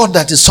there's God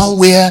that is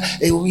somewhere,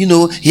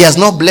 he has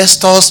not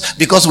blessed us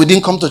because we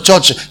didn't come to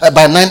church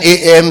by 9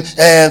 a.m.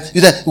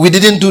 We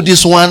didn't do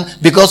this one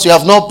because you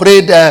have not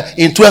prayed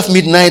in 12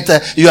 midnight.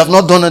 You have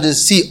not done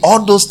this. See,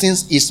 all those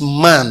things is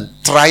man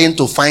trying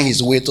to find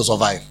his way to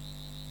survive.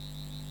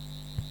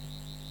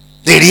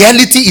 The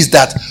reality is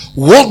that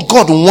what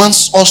God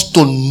wants us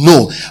to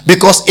know,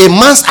 because a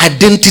man's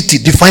identity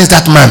defines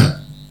that man.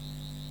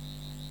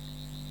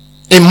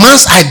 A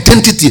man's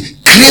identity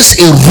creates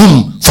a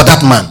room for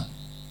that man.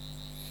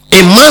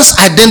 A man's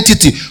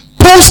identity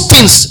pulls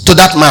things to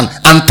that man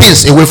and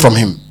things away from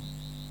him.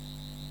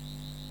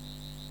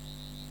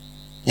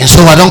 And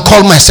so I don't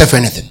call myself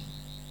anything.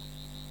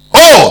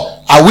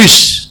 Oh, I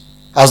wish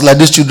I was like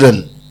these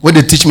children when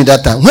they teach me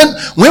that time.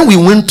 When we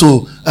went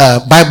to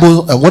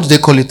Bible, what do they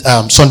call it?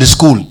 Sunday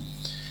school.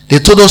 They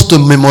told us to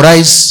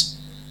memorize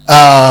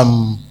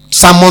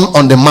Sermon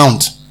on the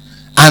Mount.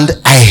 And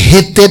I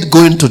hated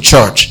going to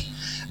church.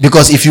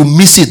 Because if you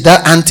miss it,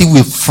 that auntie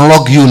will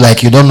flog you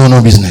like you don't know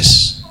no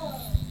business.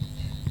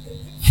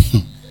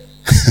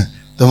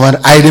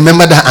 I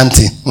remember that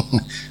auntie.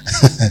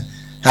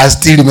 I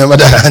still remember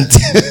that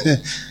auntie.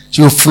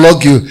 She will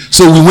flog you.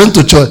 So we went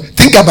to church.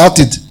 Think about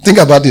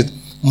it.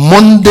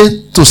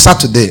 Monday to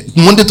Saturday,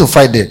 Monday to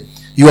Friday,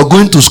 you are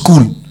going to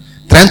school,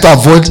 trying to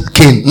avoid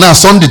cane. Now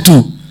Sunday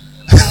too.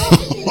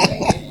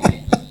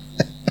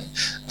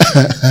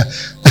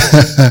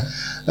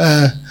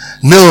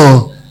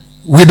 No.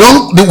 We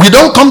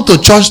don't come to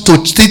church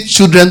to teach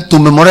children to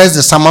memorize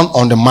the Sermon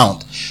on the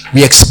Mount.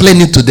 We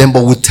explain it to them,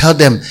 but we tell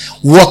them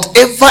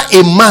whatever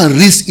a man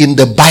reads in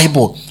the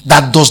Bible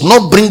that does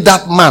not bring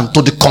that man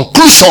to the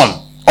conclusion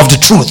of the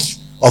truth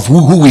of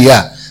who we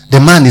are, the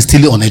man is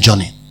still on a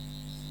journey.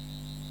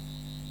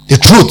 The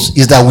truth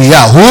is that we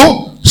are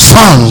who?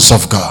 Sons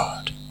of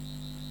God.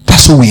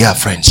 That's who we are,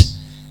 friends.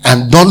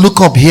 And don't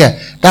look up here.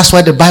 That's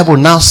why the Bible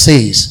now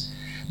says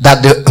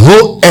that the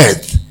whole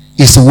earth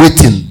is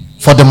waiting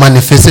for the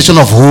manifestation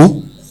of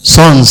who?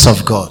 Sons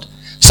of God.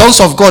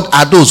 Sons of God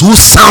are those who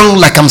sound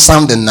like I'm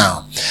sounding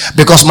now.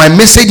 Because my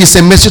message is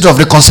a message of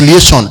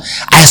reconciliation.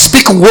 I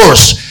speak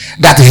words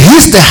that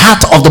hits the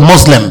heart of the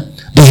Muslim,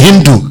 the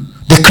Hindu,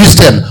 the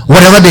Christian,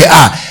 whatever they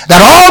are.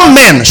 That all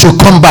men should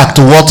come back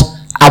to what?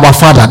 Our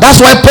Father. That's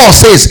why Paul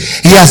says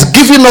he has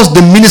given us the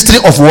ministry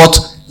of what?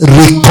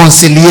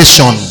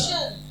 Reconciliation.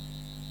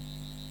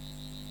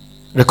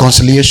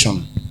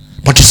 Reconciliation.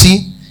 But you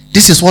see,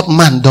 this is what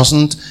man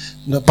doesn't.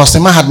 Pastor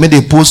Man had made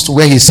a post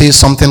where he says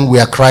something, we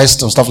are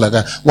Christ and stuff like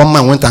that. One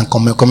man went and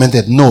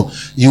commented, no,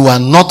 you are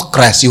not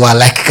Christ, you are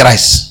like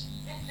Christ.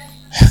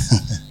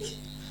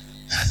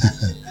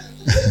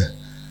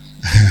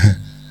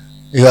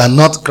 You are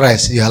not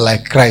Christ, you are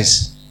like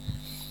Christ.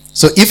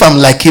 So if I'm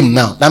like him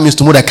now, that means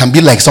tomorrow I can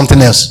be like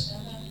something else.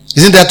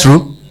 Isn't that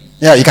true?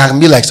 Yeah, you can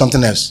be like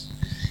something else.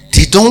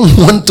 They don't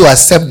want to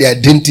accept their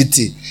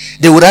identity.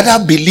 They would rather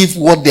believe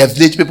what their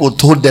village people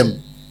told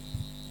them.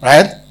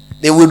 Right?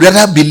 They would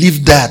rather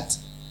believe that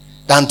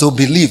than to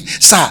believe.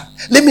 Sir,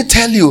 let me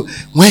tell you,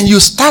 when you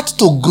start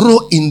to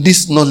grow in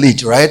this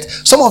knowledge, right?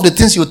 Some of the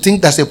things you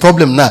think that's a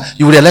problem now,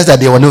 you will realize that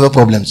there were never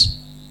problems.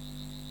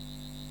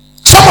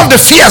 Some of the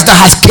fears that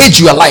has caged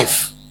your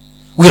life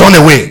will run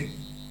away.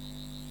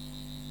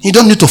 You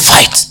don't need to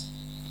fight.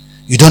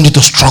 You don't need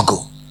to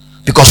struggle.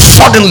 Because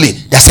suddenly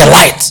there's a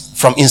light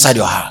from inside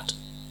your heart.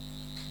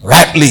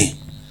 Rightly,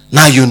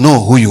 now you know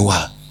who you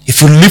are.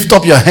 If you lift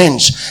up your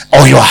hands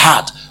or your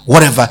heart,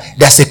 whatever,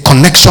 there's a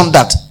connection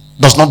that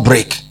does not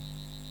break.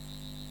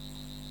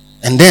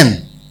 And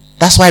then,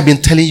 that's why I've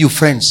been telling you,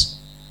 friends,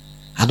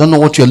 I don't know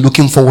what you're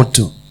looking forward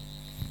to.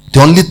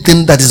 The only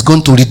thing that is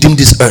going to redeem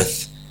this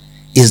earth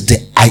is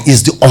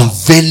the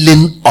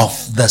unveiling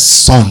of the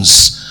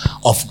sons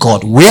of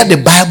God. Where the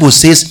Bible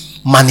says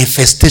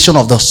manifestation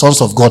of the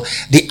sons of God,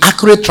 the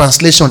accurate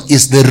translation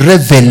is the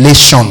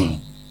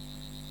revelation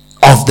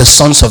of the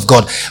sons of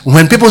God.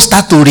 When people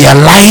start to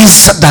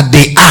realize that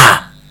they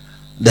are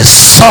the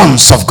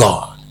sons of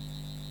God,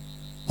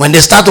 when they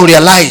start to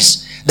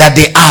realize that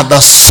they are the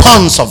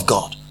sons of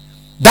God,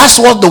 that's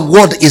what the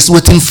world is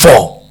waiting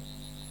for.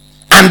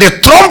 And the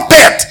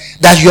trumpet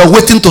that you are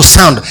waiting to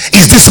sound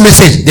is this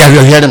message that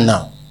you're hearing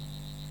now.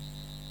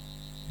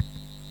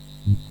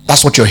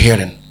 That's what you're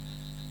hearing.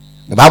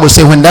 The Bible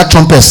says when that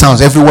trumpet sounds,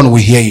 everyone will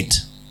hear it.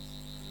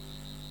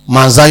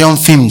 Mount Zion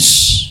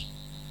Films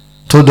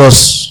told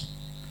us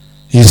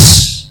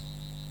his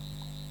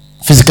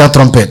physical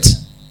trumpet.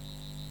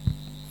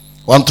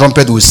 One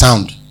trumpet will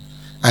sound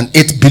and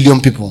 8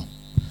 billion people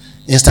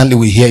instantly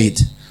will hear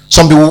it.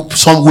 Some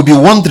will be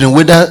wondering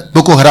whether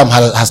Boko Haram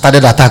has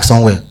started attack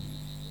somewhere.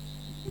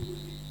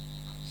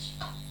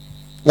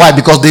 Why?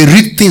 Because they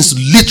read things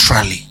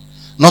literally,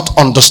 not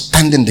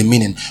understanding the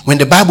meaning. When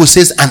the Bible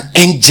says an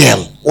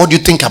angel, what do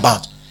you think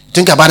about? You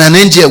think about an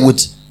angel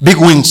with big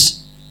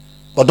wings.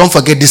 But don't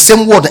forget, the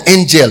same word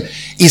angel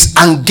is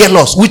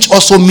angelos, which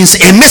also means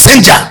a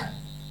messenger.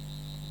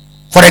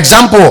 For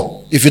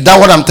example, if you doubt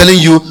what I'm telling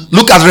you,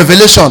 look at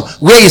Revelation,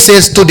 where he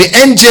says to the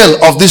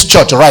angel of this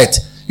church, right?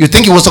 You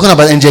think he was talking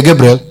about Angel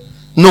Gabriel?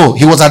 No,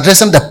 he was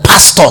addressing the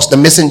pastors, the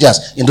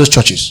messengers in those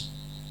churches.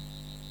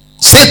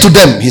 Say to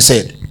them, he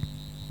said.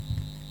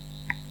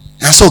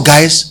 And so,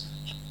 guys,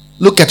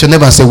 look at your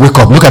neighbor and say, wake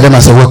up. Look at them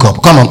and say, wake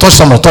up. Come on, touch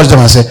someone, touch them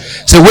and say,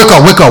 wake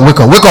up, wake up, wake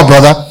up, wake up,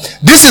 brother.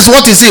 This is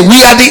what he said.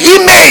 We are the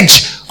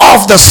image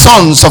of the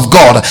sons of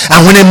God.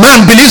 And when a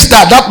man believes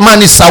that, that man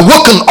is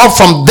awoken up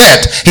from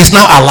death, he's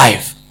now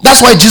alive.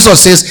 That's why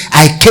Jesus says,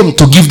 I came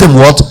to give them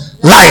what?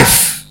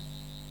 Life.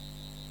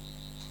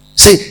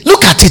 Say,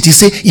 look at it. He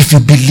said, if you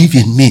believe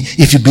in me,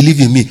 if you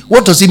believe in me,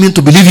 what does it mean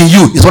to believe in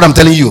you? Is what I'm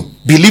telling you.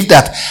 Believe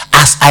that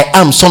as I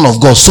am son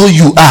of God, so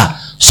you are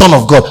son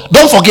of God.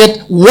 Don't forget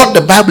what the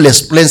Bible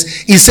explains.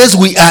 It says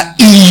we are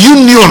in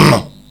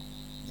union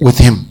with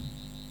him.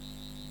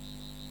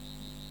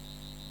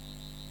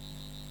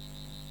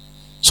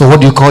 So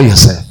what do you call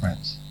yourself,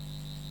 friends?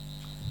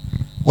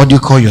 What do you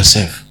call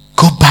yourself?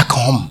 Go back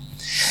home.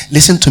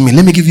 Listen to me.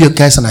 Let me give you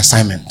guys an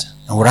assignment.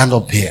 And we'll round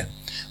up here.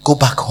 Go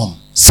back home.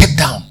 Sit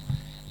down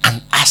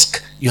and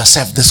ask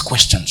yourself these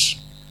questions.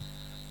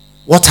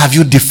 What have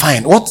you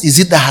defined? What is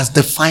it that has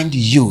defined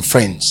you,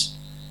 friends?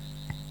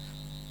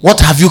 What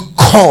have you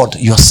called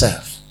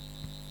yourself?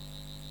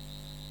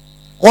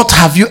 What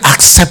have you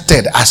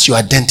accepted as your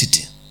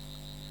identity?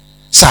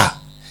 Sir,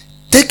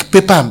 take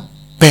paper and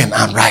pen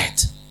and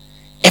write.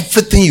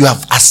 Everything you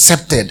have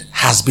accepted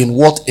has been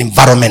what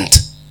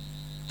environment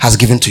has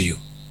given to you.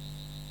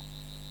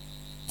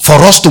 For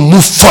us to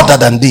move further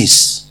than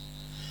this,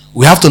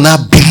 we have to now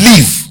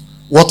believe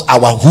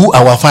who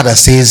our Father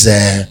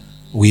says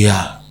we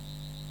are.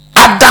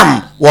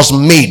 Adam was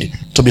made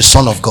to be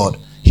son of God.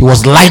 He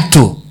was lied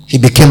to. He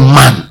became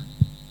man.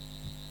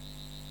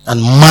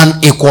 And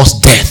man equals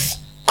death.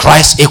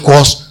 Christ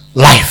equals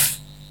life.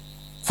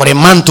 For a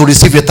man to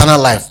receive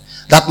eternal life,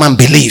 that man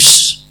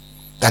believes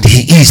that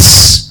he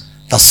is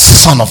the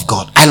son of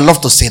God. I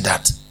love to say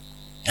that.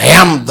 I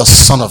am the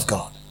son of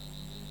God.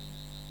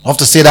 I love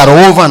to say that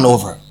over and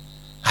over.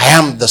 I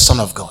am the son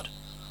of God.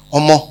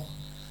 Omo,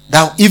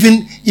 now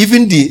even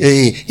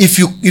the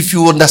if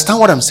you understand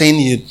what I'm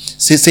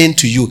saying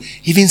to you,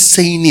 even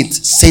saying it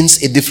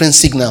sends a different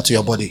signal to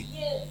your body.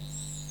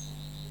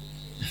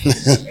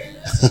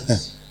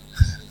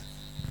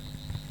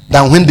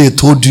 Than when they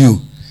told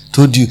you,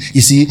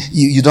 you see,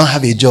 you don't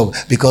have a job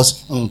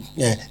because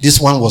this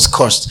one was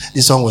cursed,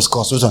 this one was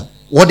cursed.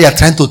 What they are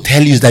trying to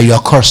tell you is that you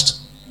are cursed.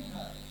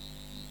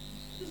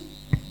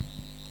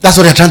 That's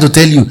what they are trying to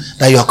tell you,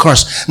 that you are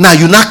cursed. Now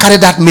you now carry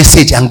that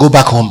message and go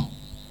back home.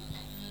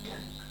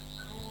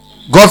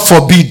 God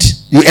forbid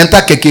you enter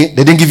Keke,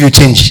 they didn't give you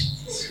change.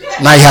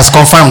 Now he has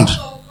confirmed.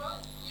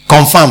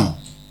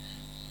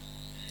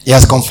 He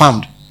has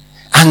confirmed.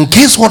 And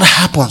guess what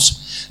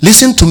happens?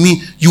 Listen to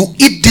me. You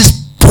eat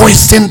this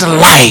poisoned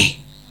lie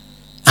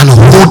and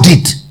hold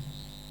it.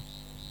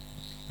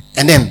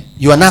 And then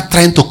you are not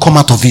trying to come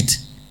out of it.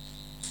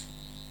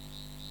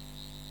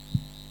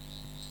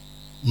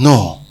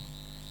 No.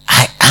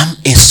 I am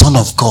a son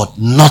of God.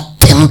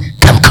 Nothing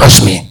can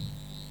curse me.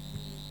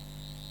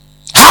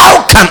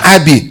 How can I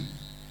be?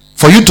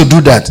 For you to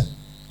do that,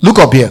 look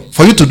up here.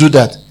 For you to do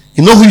that,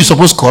 you know who you're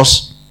supposed to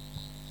curse?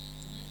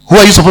 Who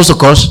are you supposed to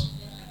curse?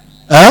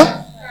 Huh?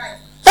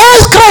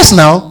 It's Christ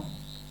now.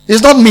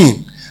 It's not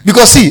me.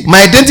 Because see,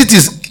 my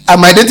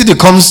identity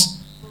comes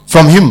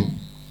from him.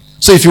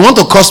 So if you want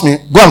to curse me,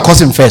 go and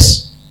curse him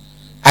first.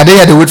 I didn't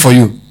have to wait for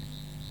you.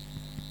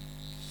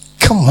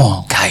 Come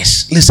on,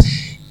 guys. Listen.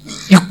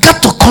 You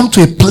got to come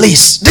to a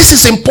place. This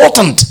is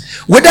important.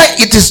 Whether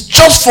it is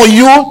just for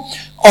you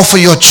or for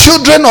your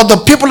children or the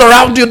people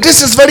around you,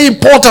 this is very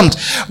important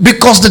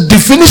because the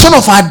definition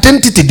of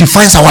identity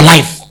defines our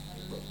life.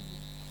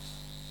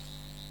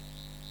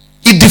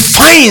 It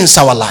defines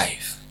our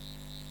life.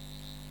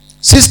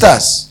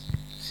 Sisters,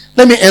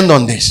 let me end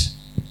on this.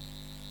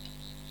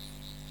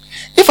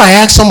 If I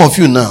ask some of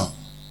you now,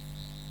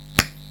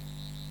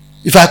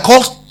 if I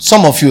call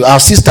some of you, our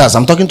sisters,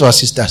 I'm talking to our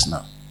sisters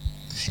now.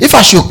 If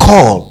I should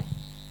call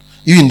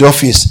you in the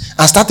office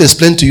and start to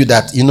explain to you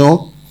that, you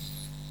know,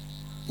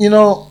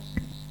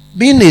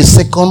 being a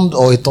second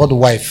or a third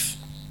wife,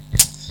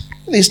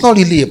 it's not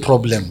really a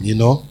problem, you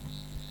know.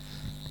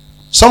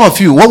 Some of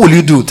you, what will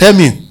you do? Tell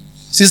me,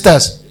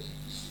 sisters.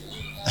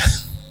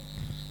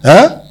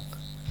 Huh?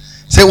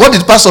 Say, what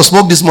did Pastor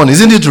smoke this morning?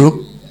 Isn't it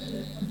true?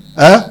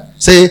 Huh?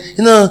 Say,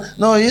 no,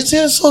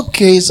 it's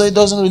okay. So it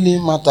doesn't really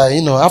matter.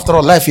 After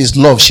all, life is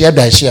love. Share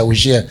by share, we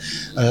share.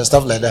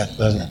 Stuff like that.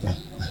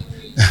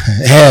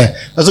 Yeah.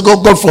 So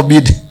God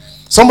forbid.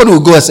 Somebody will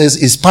go and says,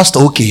 is Pastor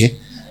okay?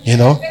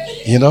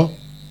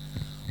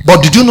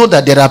 But did you know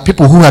that there are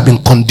people who have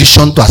been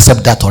conditioned to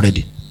accept that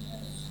already?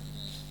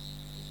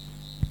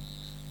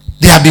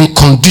 They have been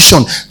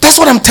conditioned. That's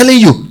what I'm telling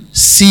you.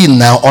 See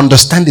now,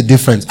 understand the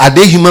difference. Are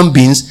they human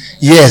beings?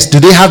 Yes. Do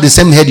they have the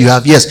same head you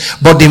have? Yes.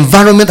 But the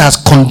environment has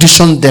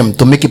conditioned them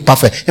to make it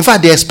perfect. In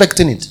fact, they're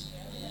expecting it.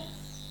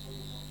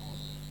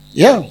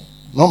 Yeah.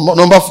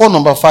 Number 4,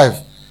 number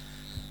 5.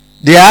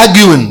 They are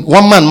arguing.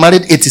 One man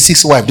married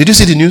 86 wives. Did you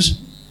see the news?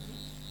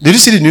 Did you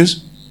see the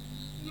news?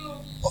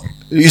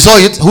 You saw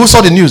it? Who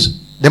saw the news?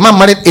 The man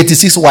married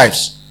 86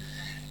 wives.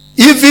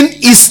 Even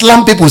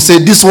Islam people say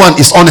this one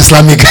is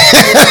un-Islamic.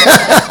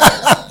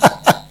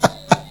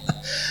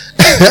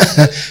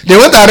 They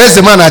went to arrest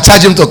the man and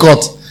charge him to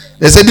court.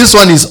 They said this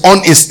one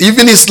is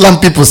even Islam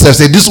people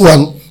say this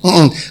one,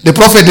 the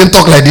prophet didn't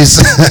talk like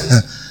this.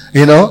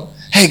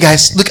 Hey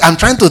guys, look, I'm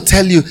trying to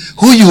tell you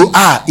who you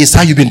are is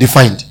how you've been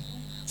defined.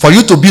 For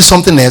you to be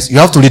something else, you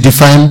have to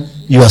redefine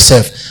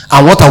yourself.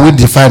 And what are we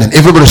defining?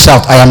 Everybody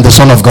shout, I am the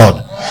Son of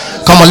God.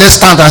 Come on, let's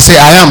stand and say,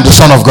 I am the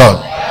Son of God.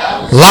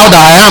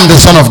 Louder, I am the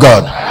Son of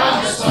God.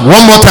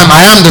 One more time,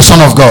 I am the Son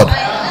of God.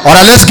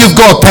 Alright, let's give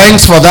God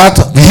thanks for that.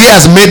 He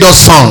has made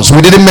us sons.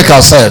 We didn't make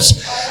ourselves.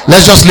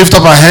 Let's just lift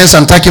up our hands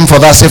and thank him for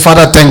that. Say,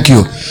 Father, thank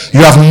you. You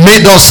have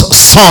made us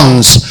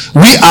sons.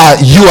 We are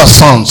your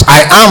sons.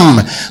 I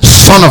am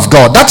Son of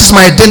God. That is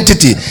my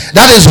identity.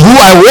 That is who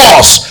I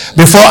was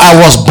before I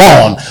was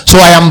born.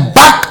 So I am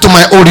back to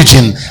my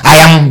origin.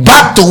 I am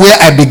back to where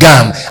I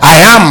began.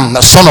 I am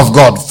the Son of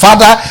God.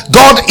 Father,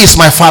 God is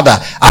my Father.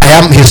 I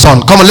am his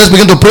Son. Come on, let's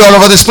begin to pray all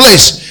over this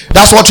place.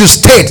 That's what you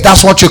state.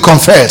 That's what you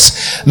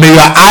confess. May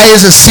your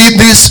eyes see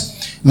this.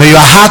 May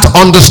your heart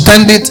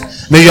understand it.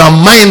 May your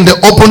mind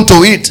open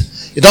to it.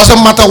 It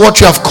doesn't matter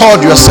what you have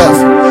called yourself.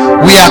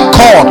 We are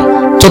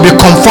called to be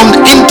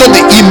conformed into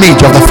the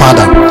image of the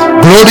Father.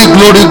 Glory,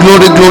 glory,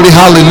 glory, glory.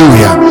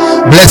 Hallelujah.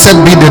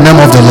 Blessed be the name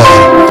of the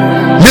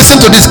Lord.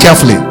 Listen to this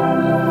carefully.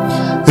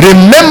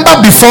 Remember,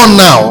 before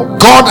now,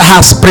 God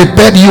has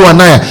prepared you and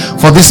I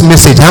for this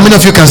message. How many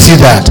of you can see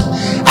that?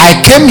 I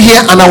came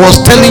here and I was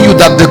telling you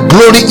that the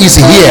glory is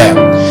here.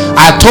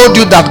 I told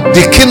you that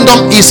the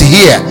kingdom is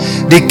here.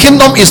 The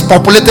kingdom is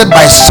populated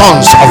by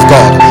sons of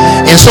God.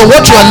 And so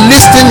what you are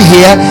listening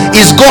here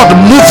is God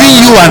moving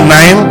you and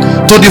I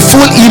to the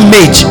full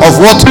image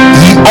of what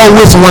he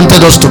always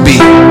wanted us to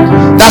be.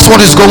 That's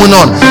what is going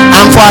on.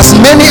 And for as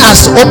many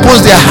as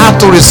opens their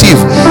heart to receive,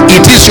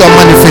 it is your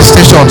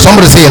manifestation.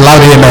 Somebody say a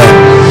loud amen.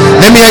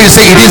 Let me hear you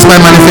say, it is my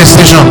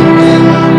manifestation.